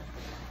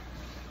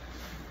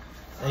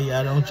 Hey,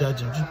 y'all, don't judge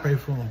him. Just pray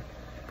for him.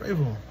 Pray for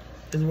him.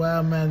 His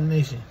wild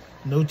imagination.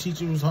 No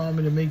teacher was harmed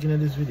in the making of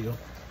this video.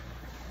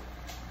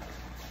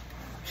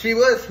 She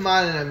was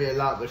smiling at me a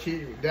lot, but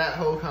that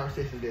whole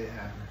conversation didn't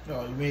happen.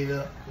 Oh, you made it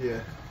up?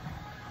 Yeah.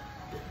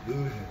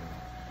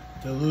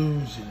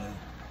 Delusional.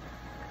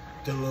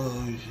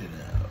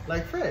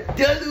 Like Fred.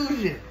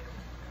 Delusion.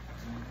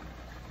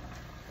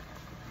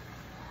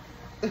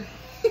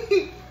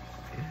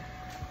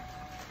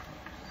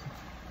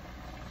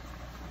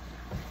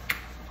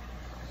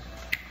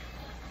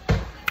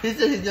 He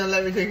said he's gonna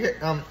let me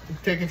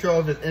take control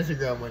of his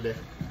Instagram one day.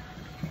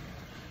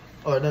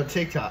 Or no,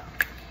 TikTok.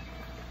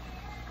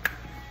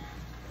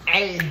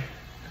 Hey,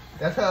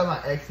 that's how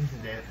my ex used to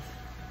dance.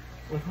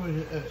 Which one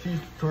is your ex? She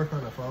used to twerk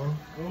on the phone.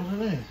 What was her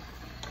name?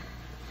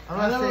 I'm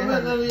I not never saying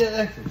met her. none of your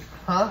exes.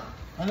 Huh?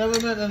 I never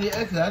met none of your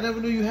exes. I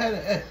never knew you had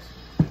an ex.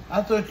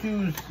 I thought you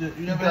was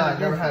you never Nah, had I a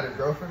never girlfriend. had a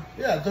girlfriend.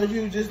 Yeah, I thought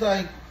you was just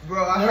like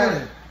Bro, I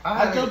learning.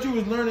 I had thought you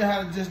was learning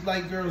how to just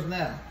like girls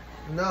now.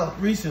 No,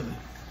 Recently.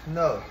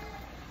 no.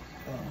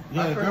 You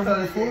had I a first girlfriend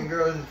started before? dating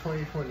girls in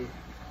 2020.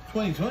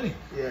 2020.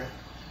 Yeah.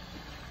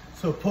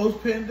 So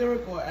post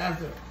pandemic or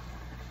after?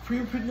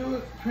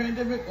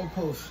 Pre-pandemic or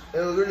post? It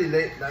was really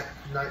late,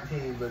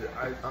 19, but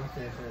I'm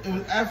saying It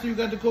was after you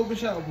got the COVID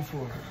shot or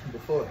before?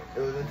 before. It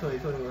was in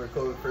 2020 when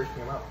COVID first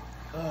came out.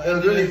 It was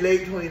and really then-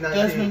 late 2019.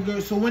 That's when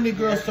girls. So when did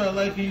girls start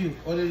liking you,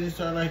 or did they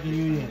start liking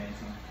you yet?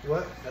 2019.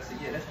 What? That's when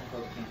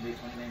COVID came late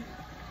 2019.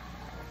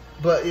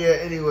 But yeah,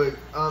 anyway.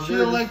 She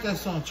don't like that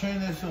song. Train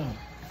that song.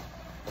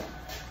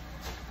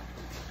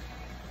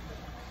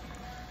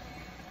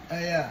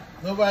 Hey, yeah.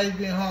 Nobody's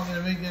being harmed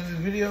in making this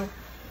video.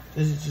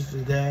 This is just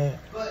a dad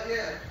But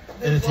yeah,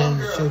 this one entertaining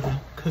his girl children,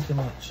 cooking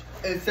lunch.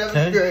 in 7th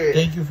Okay? grade.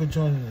 Thank you for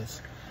joining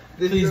us.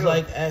 This Please girl,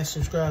 like, add,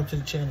 subscribe to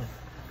the channel.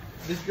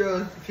 This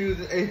girl, she was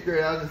in 8th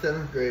grade. I was in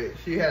 7th grade.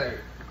 She had a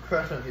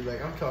crush on me.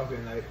 Like I'm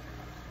talking like.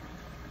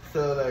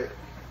 So like,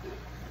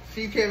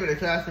 she came in the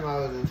classroom I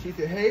was in. She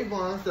said, "Hey,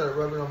 Vaughn," started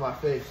rubbing on my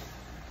face,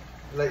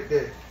 like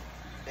this.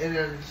 And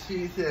then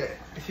she said,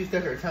 she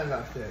stuck her tongue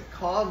out. Said,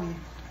 "Call me."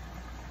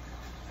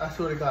 I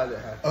swear to God that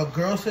happened. A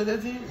girl said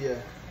that to you? Yeah,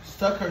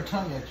 Stuck her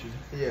tongue at you,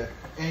 yeah.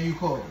 and you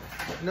called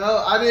her. No,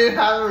 I didn't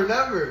have her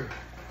number.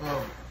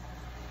 Oh.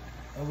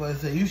 I was about to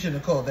say, you shouldn't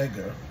have called that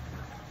girl.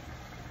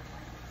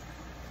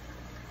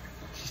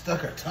 She stuck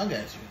her tongue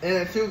at you. And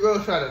then 2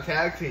 girls tried to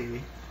tag team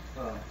me.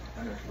 Oh,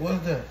 I know.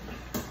 What's that?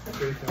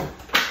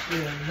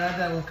 Yeah, not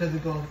that one, because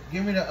it's going to...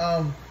 Give me the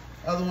other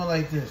one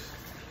like this.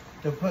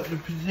 The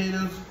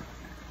potatoes,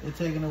 they're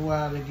taking a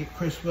while to get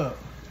crisp up.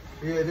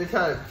 Yeah,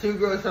 2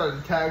 girls tried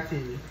to tag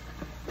team me.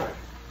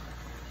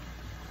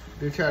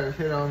 They tried to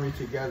hit on me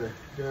together.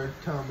 They were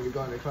telling me to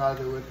go in the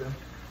closet with them.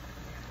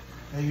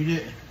 And you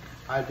didn't.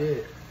 I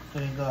did.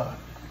 Thank God.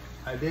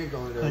 I did go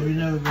in there. So with you them.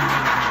 never been like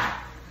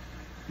that.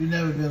 You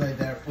never been like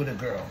that with a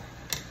girl.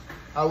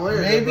 I wanted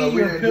to, Maybe but we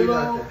your didn't do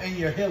pillow nothing. and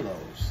your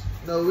pillows.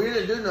 No, we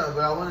didn't do nothing,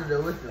 but I wanted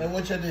to with them. And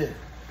what you did?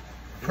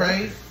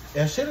 Pray.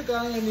 And should have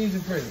gone on your knees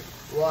and prayed.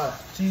 Why?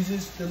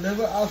 Jesus,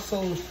 deliver our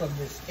souls from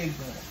this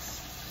ignorance.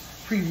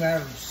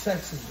 Premarital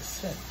sex is a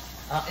sin.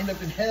 I'll end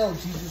up in hell,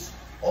 Jesus,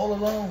 all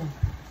alone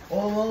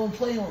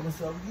playing with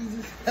myself.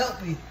 Jesus,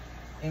 help me.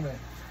 Amen.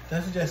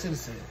 That's what y'all should have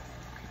said.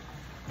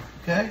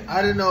 Okay?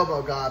 I didn't know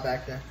about God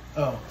back then.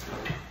 Oh.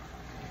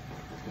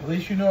 At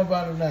least you know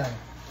about him now.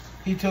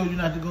 He told you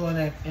not to go in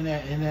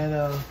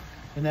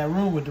that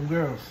room with them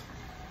girls.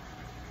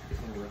 This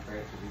one will work,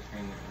 right? So we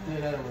screen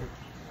it. Yeah, that'll work.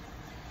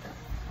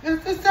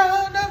 If the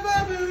sound of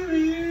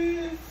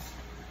memories.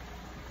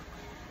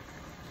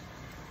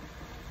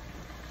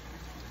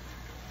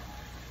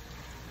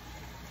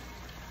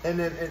 And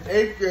then in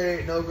 8th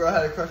grade, no girl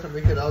had a crush on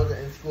me because I was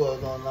in school, I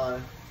was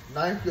online.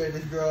 9th grade,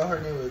 this girl, her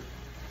name was,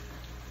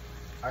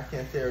 I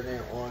can't say her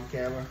name on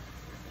camera,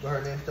 but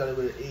her name started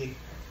with an E.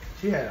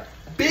 She had a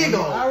big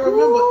old. I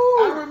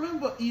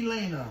remember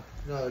Elena.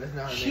 No, that's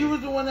not her She name.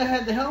 was the one that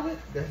had the helmet?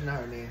 That's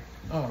not her name.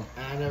 Oh.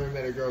 I never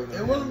met a girl named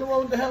It wasn't the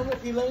one with the helmet,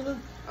 Elena?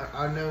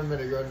 I never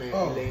met a girl named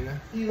Oh, Elena.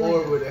 Elena.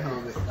 Or with a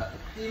helmet.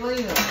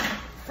 Elena.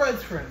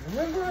 Fred's friend.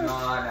 Remember her?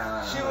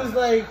 No. She was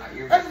like,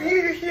 You're I'm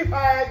here, she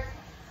fired.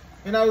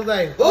 And I was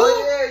like,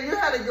 Oh yeah, you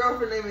had a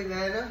girlfriend named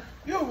Elena.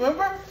 You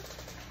remember?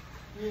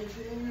 Yeah,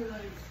 and you're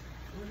like,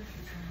 what is she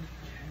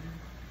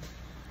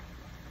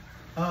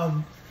trying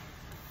to do?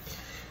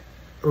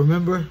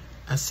 Remember,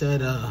 I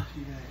said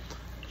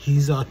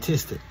he's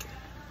autistic.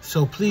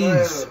 So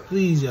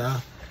please, y'all,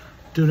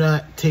 do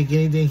not take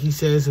anything he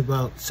says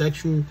about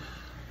sexual.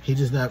 He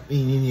does not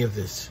mean any of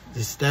this.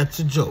 That's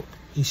a joke.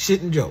 He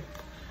shouldn't joke.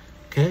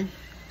 Okay?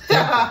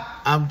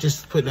 I'm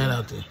just putting that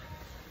out there.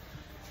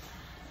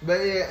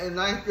 But yeah, in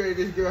 9th grade,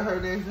 this girl, her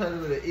name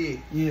started with an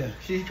E. Yeah.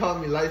 She called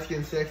me light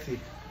skin sexy.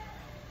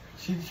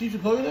 She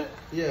should call you that?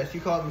 Yeah, she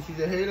called me. She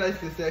said, "Hey, light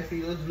skin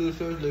sexy, those blue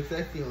shorts look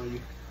sexy on you."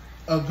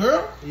 A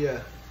girl? Yeah.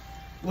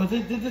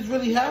 Did this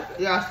really happen?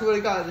 Yeah, I swear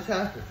to God, this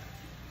happened.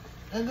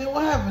 And then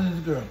what happened to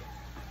this girl?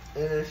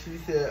 And then she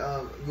said,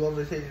 "You want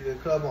me to take you to the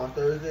club on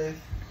Thursdays?"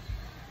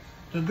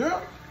 The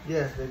girl?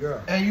 Yes, the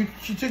girl. And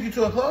she took you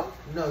to a club?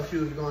 No, she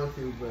was going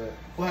to, but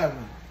What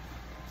happened?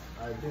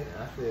 I didn't.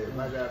 I said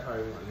my dad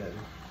probably wouldn't let me.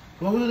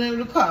 What was the name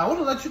of the club? I would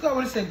have let you go. I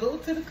would have said, go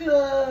to the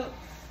club.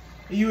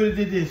 You would have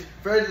did this.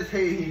 Fred just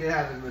hated he didn't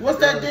have it. What's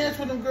that dance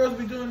when them girls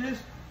be doing this?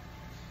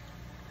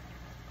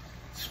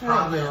 Squirrel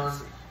Hopping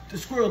dance. on The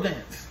squirrel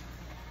dance.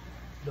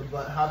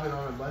 hopping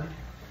on a bunny?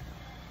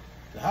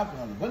 The hopping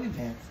on the bunny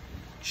dance.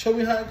 Show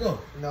me how it go.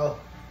 No.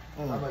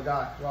 Oh. Oh my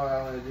god, why would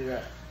I want to do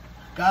that?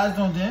 Guys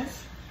don't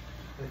dance.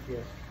 Yeah.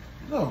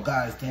 No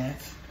guys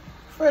dance.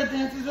 Fred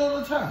dances all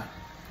the time.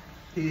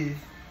 He's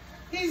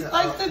He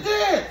likes to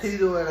dance. he's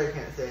the word I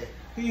can't say.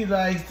 He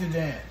likes to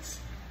dance.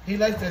 He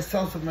likes that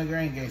salsa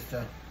merengue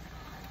stuff.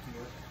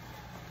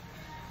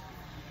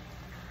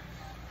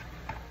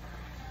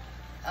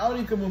 I don't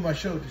even come with my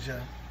shoulders, y'all.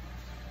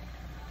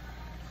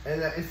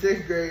 And in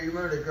 6th grade, you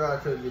remember the girl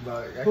I told you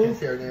about? I Who? can't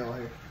say her name on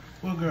here.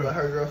 What girl? But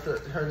her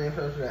name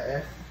starts with an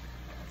S.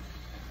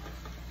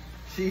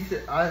 She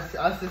said, I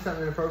said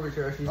something inappropriate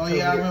to her. She Oh told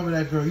yeah, I me- remember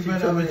that girl. You she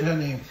better told not me mention her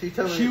that- name. she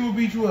told me- She will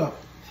beat you up.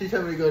 She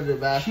told me to go to the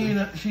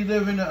bathroom. She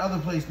live in the other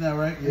place now,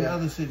 right? In the Yeah.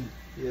 other city.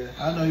 Yeah.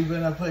 I know. You better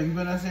not play. You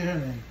better not say her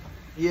name.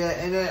 Yeah,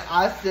 and then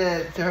I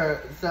said to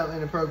her something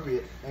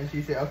inappropriate, and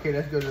she said, "Okay,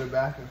 let's go to the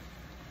bathroom."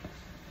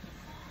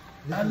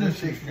 This I is knew in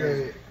she was 6th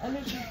crazy. grade. I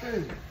knew she was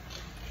crazy.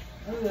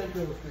 I knew that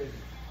girl was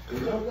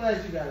crazy. I'm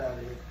glad she got out of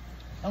here.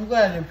 I'm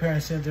glad their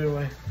parents sent her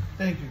away.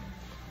 Thank you.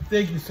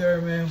 Thank you,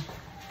 sir, man.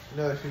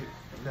 No,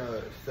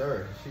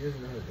 sir, she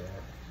doesn't know her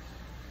dad.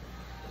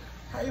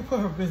 How you put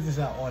her business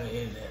out on the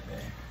internet,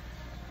 man?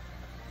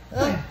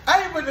 Huh? How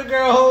you put the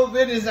girl whole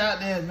business out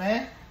there,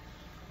 man?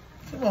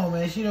 Come on,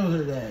 man. She knows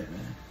her dad,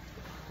 man.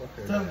 Fuck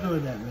her Stop dad.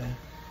 doing that, man.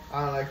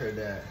 I don't like her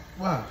dad.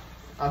 Wow.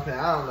 I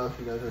don't know if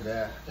she knows her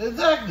dad.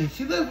 Exactly.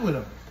 She lived with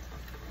him.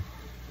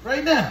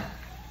 Right now.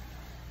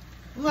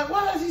 I'm like,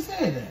 why is he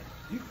saying that?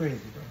 You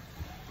crazy,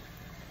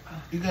 bro.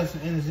 You got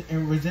some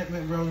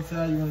resentment, bro,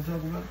 inside you want to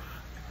talk about?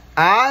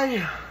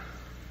 I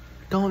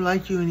don't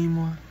like you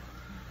anymore.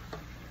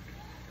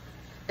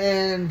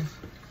 And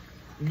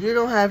you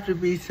don't have to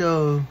be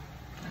so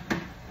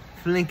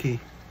flinky.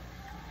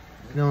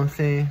 You know what I'm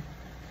saying?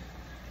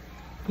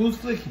 Who's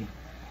Flicky?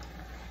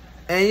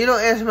 And you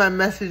don't answer my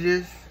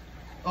messages.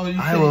 Oh, you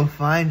I will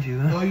find you.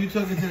 Oh, you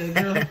talking to the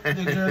girl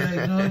that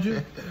ignored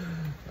you?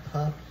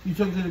 Huh? You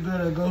talking to the girl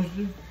that ghosted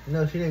you?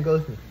 No, she didn't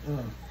ghost me. Oh.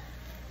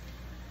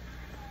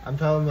 I'm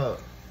talking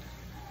about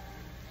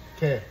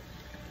K.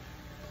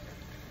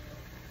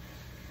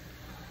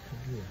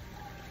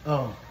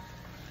 Oh.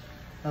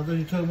 I thought you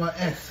were talking about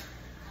S.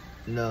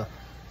 No.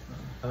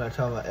 I'm not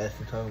talking about S,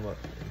 I'm talking about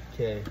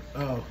K.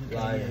 Oh, okay,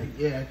 Lion.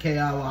 yeah,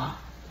 K-I-Y.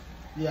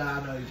 Yeah,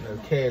 I know you're talking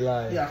about. K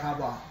Lion. Yeah,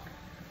 Kaba.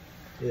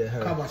 Yeah,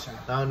 her. Kabasha.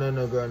 I don't know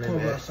no girl named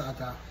S.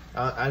 Kabasha.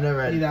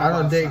 I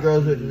don't date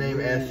girls with the name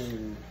S.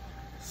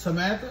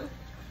 Samantha?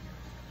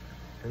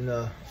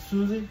 No,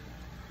 Susie?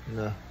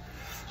 no.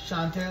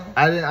 Chantel?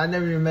 I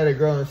never even met a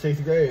girl in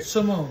 6th grade.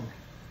 Simone?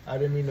 I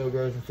didn't meet no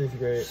girls in 6th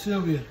grade.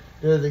 Sylvia?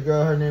 There was a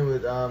girl, her name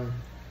was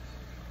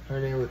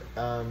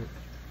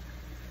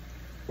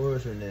what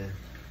was her name?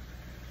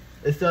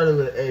 It started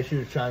with A. She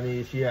was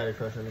Chinese. She had a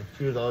crush on me.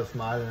 She was always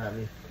smiling at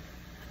me.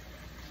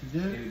 She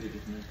did? Maybe they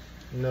just missed.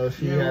 No,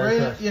 she Yeah, had a right.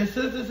 crush. Your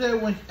sister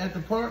said when at the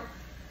park,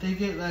 they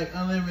get like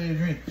unlimited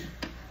drinks.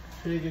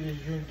 So they get this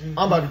drink.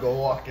 I'm about to go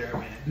walk there,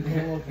 man.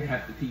 Go walk You in.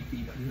 have to pee.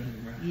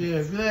 Yeah,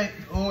 if you like,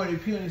 or they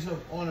pee on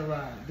themselves on the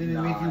ride. Then they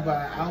make you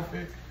buy an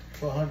outfit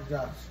for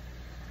 $100.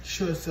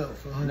 Short self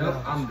for $100. Nope,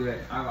 I'm good.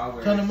 I'll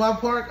wear Come to it. my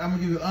park, I'm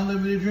gonna give you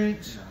unlimited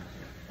drinks,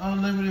 No,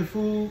 unlimited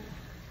food.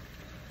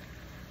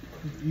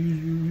 You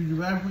use the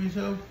bathroom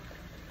yourself.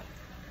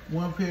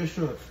 One pair of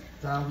shorts,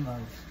 $1,000.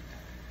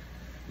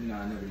 no,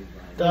 I never use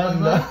mine. Done.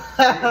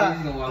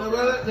 He's gonna walk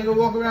around. They gonna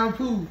walk around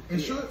pool in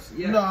Yeah, shorts?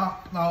 yeah.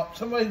 No,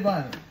 somebody's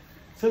buying it.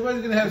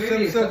 Somebody's gonna have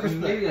Maybe some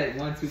self-respect. maybe like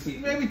 1, 2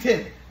 people. Maybe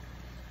 10.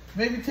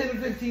 Maybe 10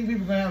 or 15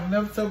 people gonna have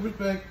enough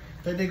self-respect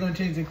that they're gonna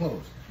change their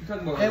clothes. You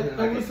talking about And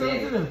like we'll a sell it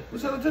to dad. them.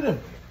 We'll sell it to them.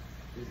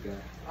 This guy.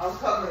 I'm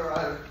coming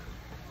right.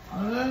 You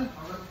know what I'm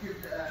saying?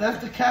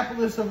 That's the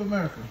capitalists of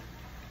America.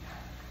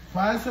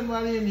 Find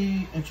somebody in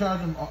need and charge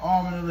them an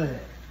arm and a leg.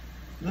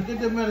 Look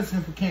at their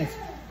medicine for cancer.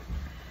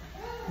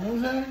 You know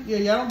what I'm saying? Yeah,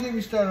 y'all don't get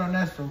me started on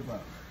that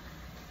soapbox.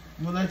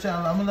 I'm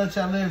gonna let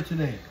y'all live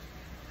today.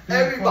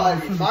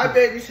 Everybody, my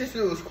baby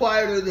sister was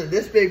quieter than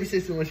this baby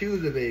sister when she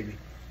was a baby.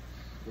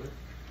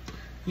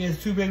 He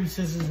has 2 baby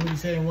sisters when he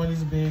said one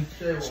is big.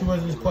 She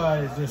wasn't as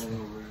quiet as this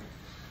one.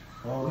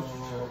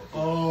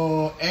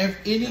 Oh, if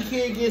any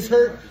kid gets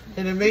hurt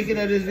in the making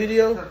of this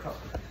video,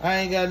 I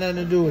ain't got nothing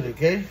to do with it,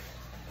 okay?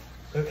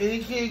 If any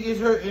kid gets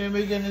hurt in the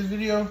making of this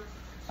video,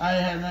 I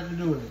ain't had nothing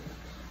to do with it.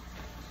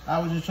 I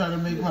was just trying to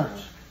make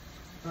lunch.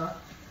 Huh?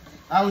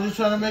 I was just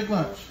trying to make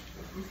lunch.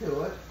 You said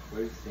what?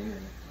 Where's the singer?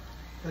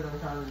 Because I'm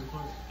trying to be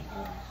funny.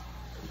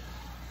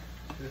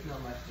 There's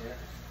not much there.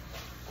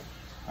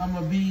 I'm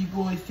a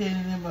B-boy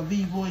standing in my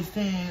B-boy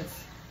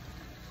stance.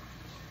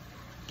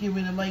 Give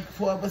me the mic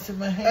before I bust in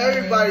my hand.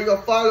 Everybody go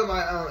follow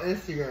my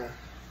Instagram.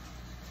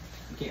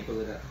 You can't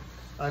pull it up.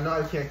 I know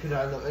I can't because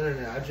I have no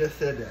internet. I just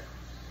said that.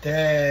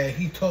 Dang,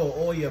 he told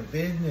all your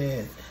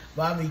business.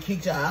 Mommy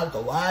kicked you out the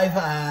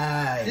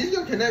Wi-Fi. She's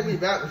going to connect me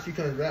back when she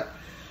comes back.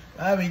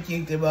 Mommy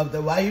kicked him off the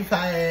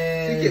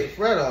Wi-Fi. She kicked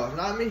Fred off,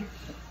 not me.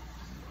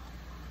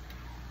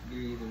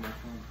 You're using my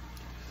phone.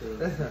 So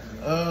That's not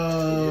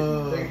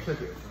me. They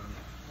took it from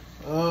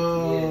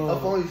me. A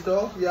phone you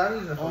stole? Yeah, I'm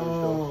using a phone you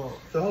stole.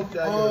 So hopefully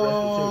I get arrested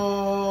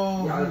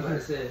yeah, I was about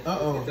to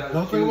say.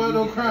 Don't think about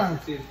no crimes.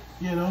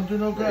 Yeah, don't do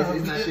no crimes.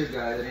 It's not your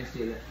guys. I didn't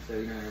steal it. So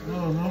you're not.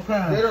 No too.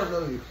 crimes. They don't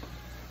know you.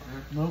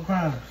 No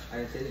crimes. I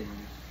didn't say that.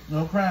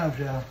 No crimes,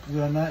 y'all. We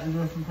are not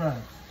endorsing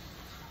crimes.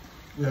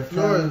 We are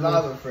Floor is trying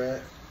lava,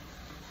 Fred.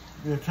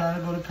 we are trying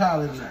to go to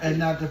college and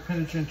not the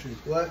penitentiary.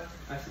 What?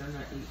 I said I'm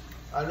not 8.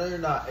 I know you're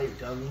not 8,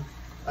 dummy.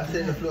 I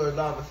said the floor is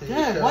lava. So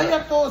Yeah, you why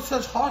y'all throwing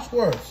such harsh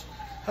words?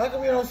 How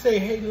come you don't say,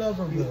 hey,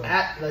 lover, You brother?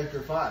 act like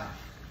you're 5.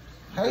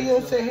 How you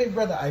don't say, hey,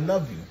 brother, I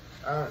love you?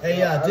 Hey,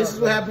 yeah, this is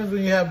what happens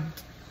when you have,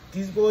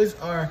 these boys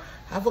are,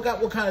 I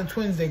forgot what kind of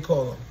twins they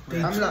call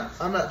them. I'm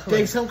not They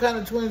 20. some kind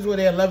of twins where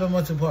they're 11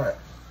 months apart.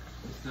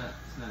 It's not.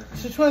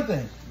 It's a twin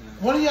thing.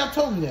 No. One of y'all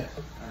told me that.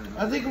 I don't know.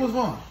 I think it was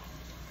Vaughn.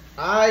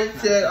 I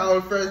said I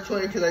was first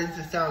 20 because I used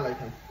to sound like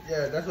him.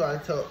 Yeah, that's what I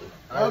told you.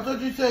 I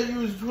thought you said you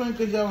was a twin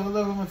because y'all was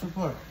 11 months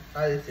apart.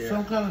 I didn't say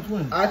Some that. kind of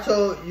twin. I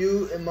told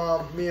you and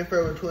Mom, me and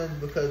Fred were twins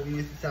because we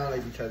used to sound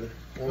like each other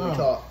when we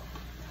talk.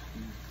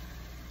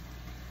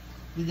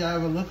 Did y'all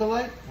ever look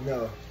alike?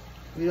 No.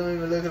 We don't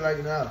even look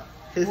alike now.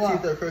 His Why?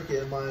 teeth are crooked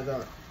and mine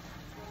aren't.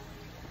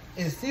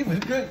 And Steve was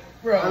good,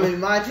 bro. I mean,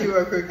 my teeth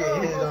are crooked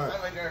and his aren't.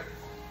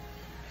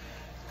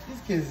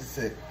 These kids are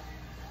sick.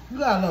 You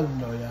gotta love them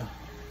though, y'all.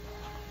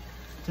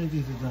 Take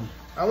these to them.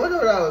 I wonder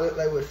what I would look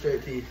like with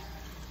straight teeth.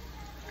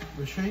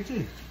 With straight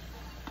teeth.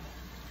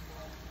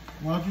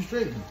 Why don't you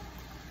straighten them?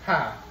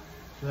 How?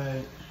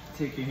 Like,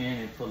 Take your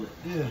hand and pull it.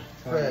 yeah.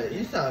 Fred,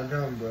 you sound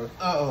dumb, bro.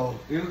 Uh-oh.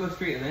 It'll go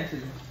straight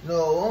eventually.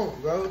 No, it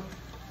won't, bro.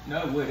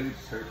 No, it would. It would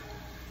just hurt.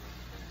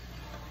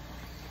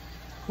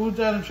 Who's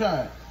down to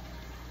try it?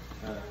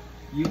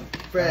 You.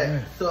 Fred,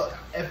 Alright. so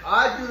if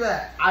I do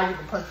that, I get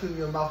to punch you in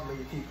your mouth and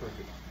make your teeth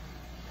crooked.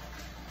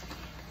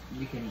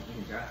 You can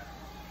try.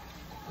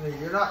 I mean,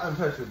 you're not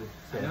untouchable.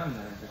 I know I'm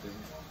not untouchable.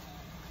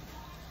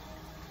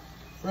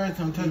 Fred,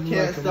 I'm You telling you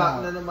can't like a stop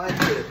mom. none of my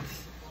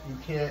tips. You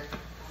can't.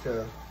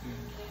 So,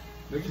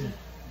 What'd you say?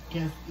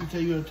 Can't you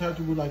tell you're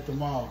untouchable like the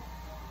mom.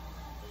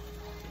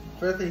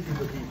 Fred thinks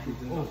he's a beat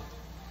people.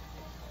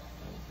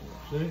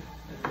 Oh. See?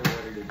 That's the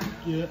water to do.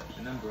 Yeah.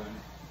 A number on it.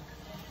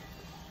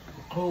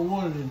 Cold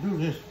water didn't do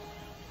this.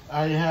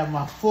 I didn't have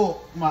my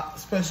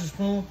special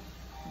spoon.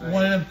 Right.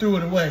 One of them threw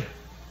it away.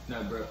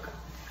 Not broke.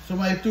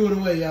 Somebody threw it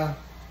away, y'all.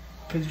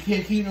 Because you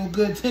can't keep no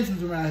good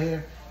tensions around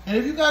here. And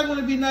if you guys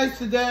want to be nice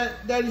to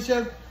Daddy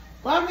Chef,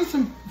 buy me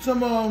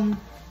some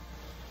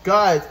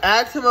Guys,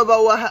 ask him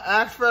about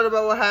ask Fred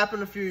about what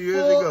happened a few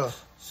years ago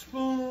forks,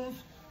 spoons.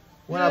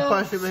 when you I know,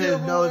 punched him in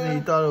his nose and he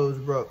silverware. thought it was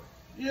broke.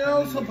 You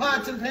know, some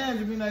pots and pans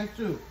would be nice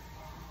too.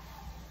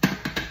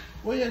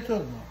 What are you talking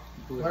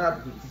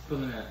about? He's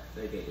pulling out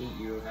like an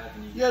 8-year-old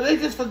happening. Yeah, they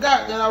just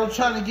forgot that I was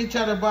trying to get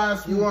y'all to buy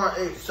some. You aren't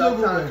 8. Stop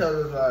trying to silverware. tell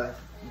those lies.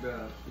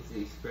 Bro, it's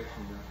an expression,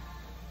 bro.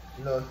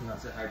 No, it's not.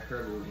 It's a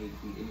hyperbole,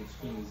 an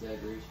extreme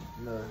exaggeration.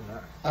 No, it's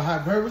not. A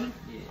hyperbole?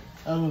 Yeah.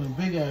 That was one of them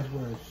big ass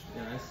words.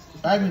 Yeah,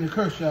 I didn't mean to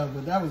curse y'all,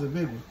 but that was a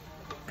big one.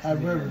 a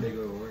Hyperbole. big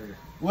old word.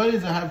 What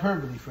is a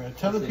hyperbole, Fred?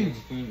 Tell the It's an people.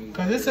 extreme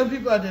Because there's some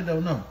people out there that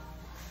don't know.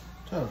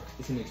 Tell them.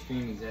 It's an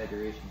extreme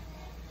exaggeration.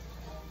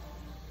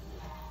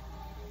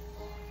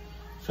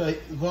 So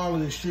Vaughn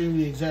was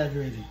extremely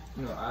exaggerating.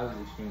 No, I was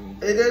extremely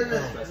It exaggerating.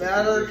 doesn't That's why I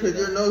matter said because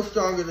you're no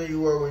stronger than you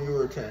were when you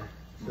were 10.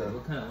 Bro, So,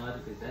 what kind of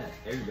logic is that?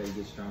 Everybody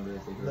gets stronger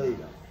as they grow. no, you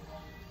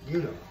don't.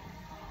 You don't.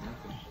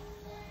 Okay.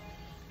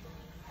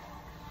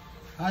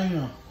 How you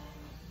know?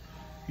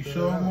 You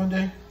saw him one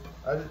day?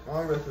 I just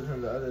arm wrestled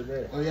him the other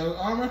day. Oh, y'all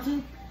arm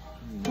wrestling?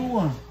 Who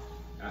won?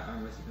 I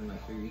arm wrestled him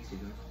like 3 weeks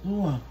ago. Who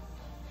won?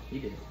 He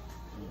did.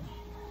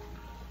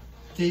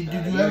 Did you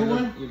You're ever a little-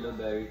 win? You're a little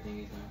better everything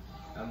is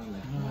I won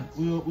like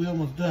No, once. we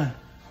almost done.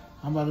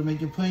 I'm about to make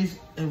your place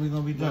and we're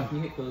gonna be Can done. you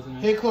hit close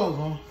enough? Hit close,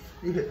 huh?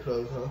 You hit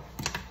close, huh?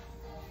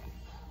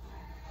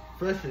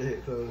 Fresh should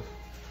hit close.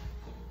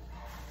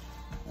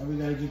 Now we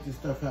gotta get this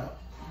stuff out.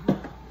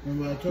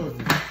 Remember what I told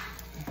you?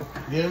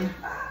 Get him?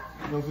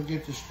 Don't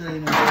forget to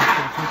strain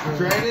it.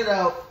 Drain it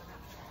out.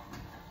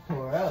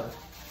 Or else.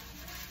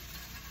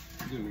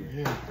 Good.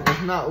 Yeah.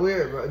 It's not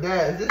weird, bro.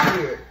 Dad, is this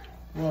weird?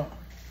 What?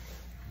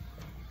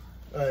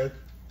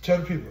 Tell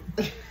the people.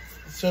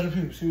 Tell the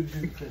people. See what the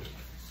people think.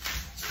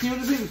 See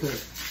what the people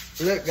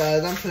think. Look,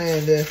 guys, I'm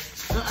playing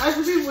this. Now ask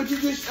the people what you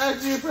just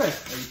asked me to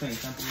press. Are you playing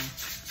Temple?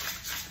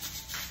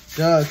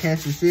 Duh,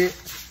 can't you see it?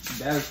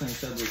 Dad was playing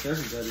Subway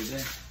Surfers the other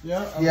day.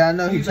 Yeah. Yeah, I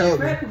know he He's like, told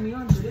me. Brad put me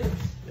on to this.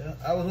 Yeah.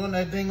 I was on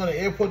that thing on the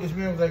airport. This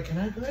man was like, "Can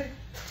I play?"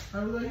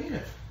 I was like, "Yeah."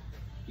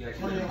 You On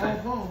actually your play?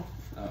 own phone.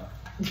 Oh.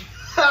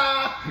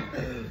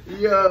 Why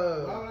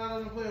Yo. would I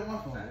let him play on my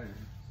I phone?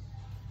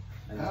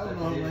 don't I don't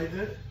know him like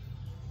that.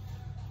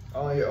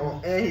 On your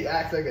own. And he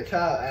acts like a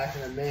child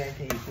acting a man.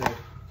 Can you play?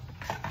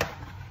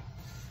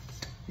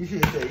 You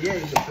should have said, yeah, you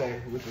can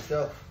play with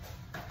yourself.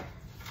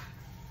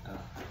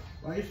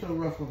 Why you so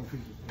rough on the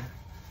people,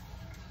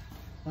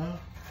 man? Huh?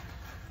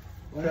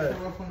 Why you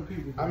show up on the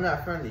people? I'm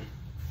not friendly.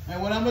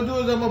 And what I'm gonna do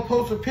is I'm gonna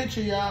post a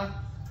picture, y'all,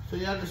 so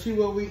y'all can see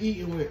what we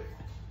eating with.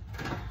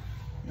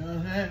 You know what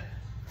I'm saying?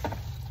 You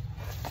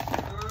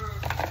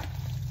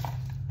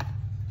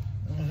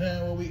know what I'm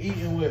saying? What we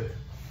eating with.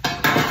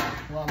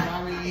 While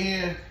mommy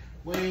here,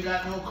 we ain't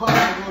got no car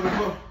to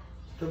go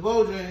to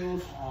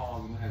Bojangles.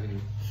 Oh, you don't have any.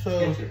 So,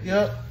 ketchup.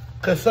 yep.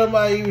 Cause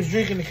somebody was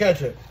drinking the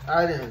ketchup.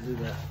 I didn't do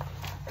that.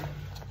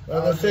 I'm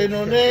not gonna say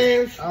no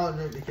names. I don't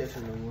drink the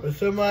ketchup no more. But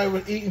somebody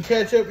was eating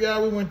ketchup,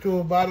 y'all. We went through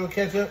a bottle of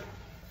ketchup.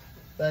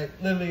 Like,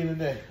 literally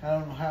today. I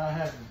don't know how it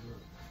happened,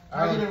 bro.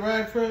 I get a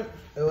rag for it.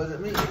 It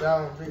wasn't me. I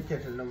don't drink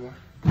ketchup no more.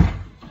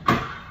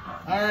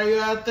 Alright,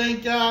 y'all.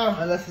 Thank y'all.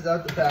 Unless it's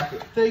out the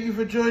packet. Thank you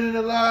for joining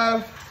the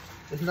live.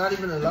 It's not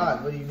even a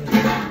live. What do you mean?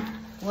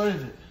 What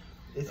is it?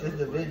 It's just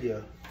a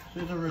video.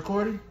 Is this a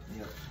recording?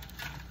 Yep.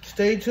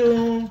 Stay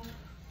tuned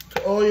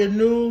to all your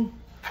new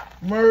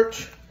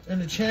merch in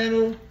the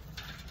channel.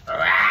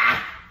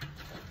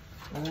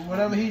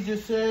 Whatever he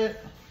just said.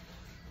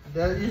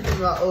 That's usually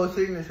my old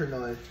signature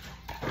noise.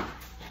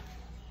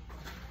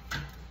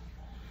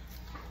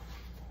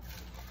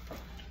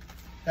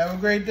 Have a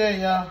great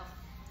day, y'all.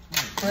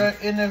 Fred,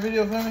 in that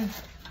video for me?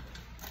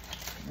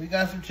 We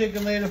got some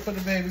chicken later for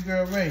the baby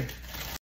girl Ray.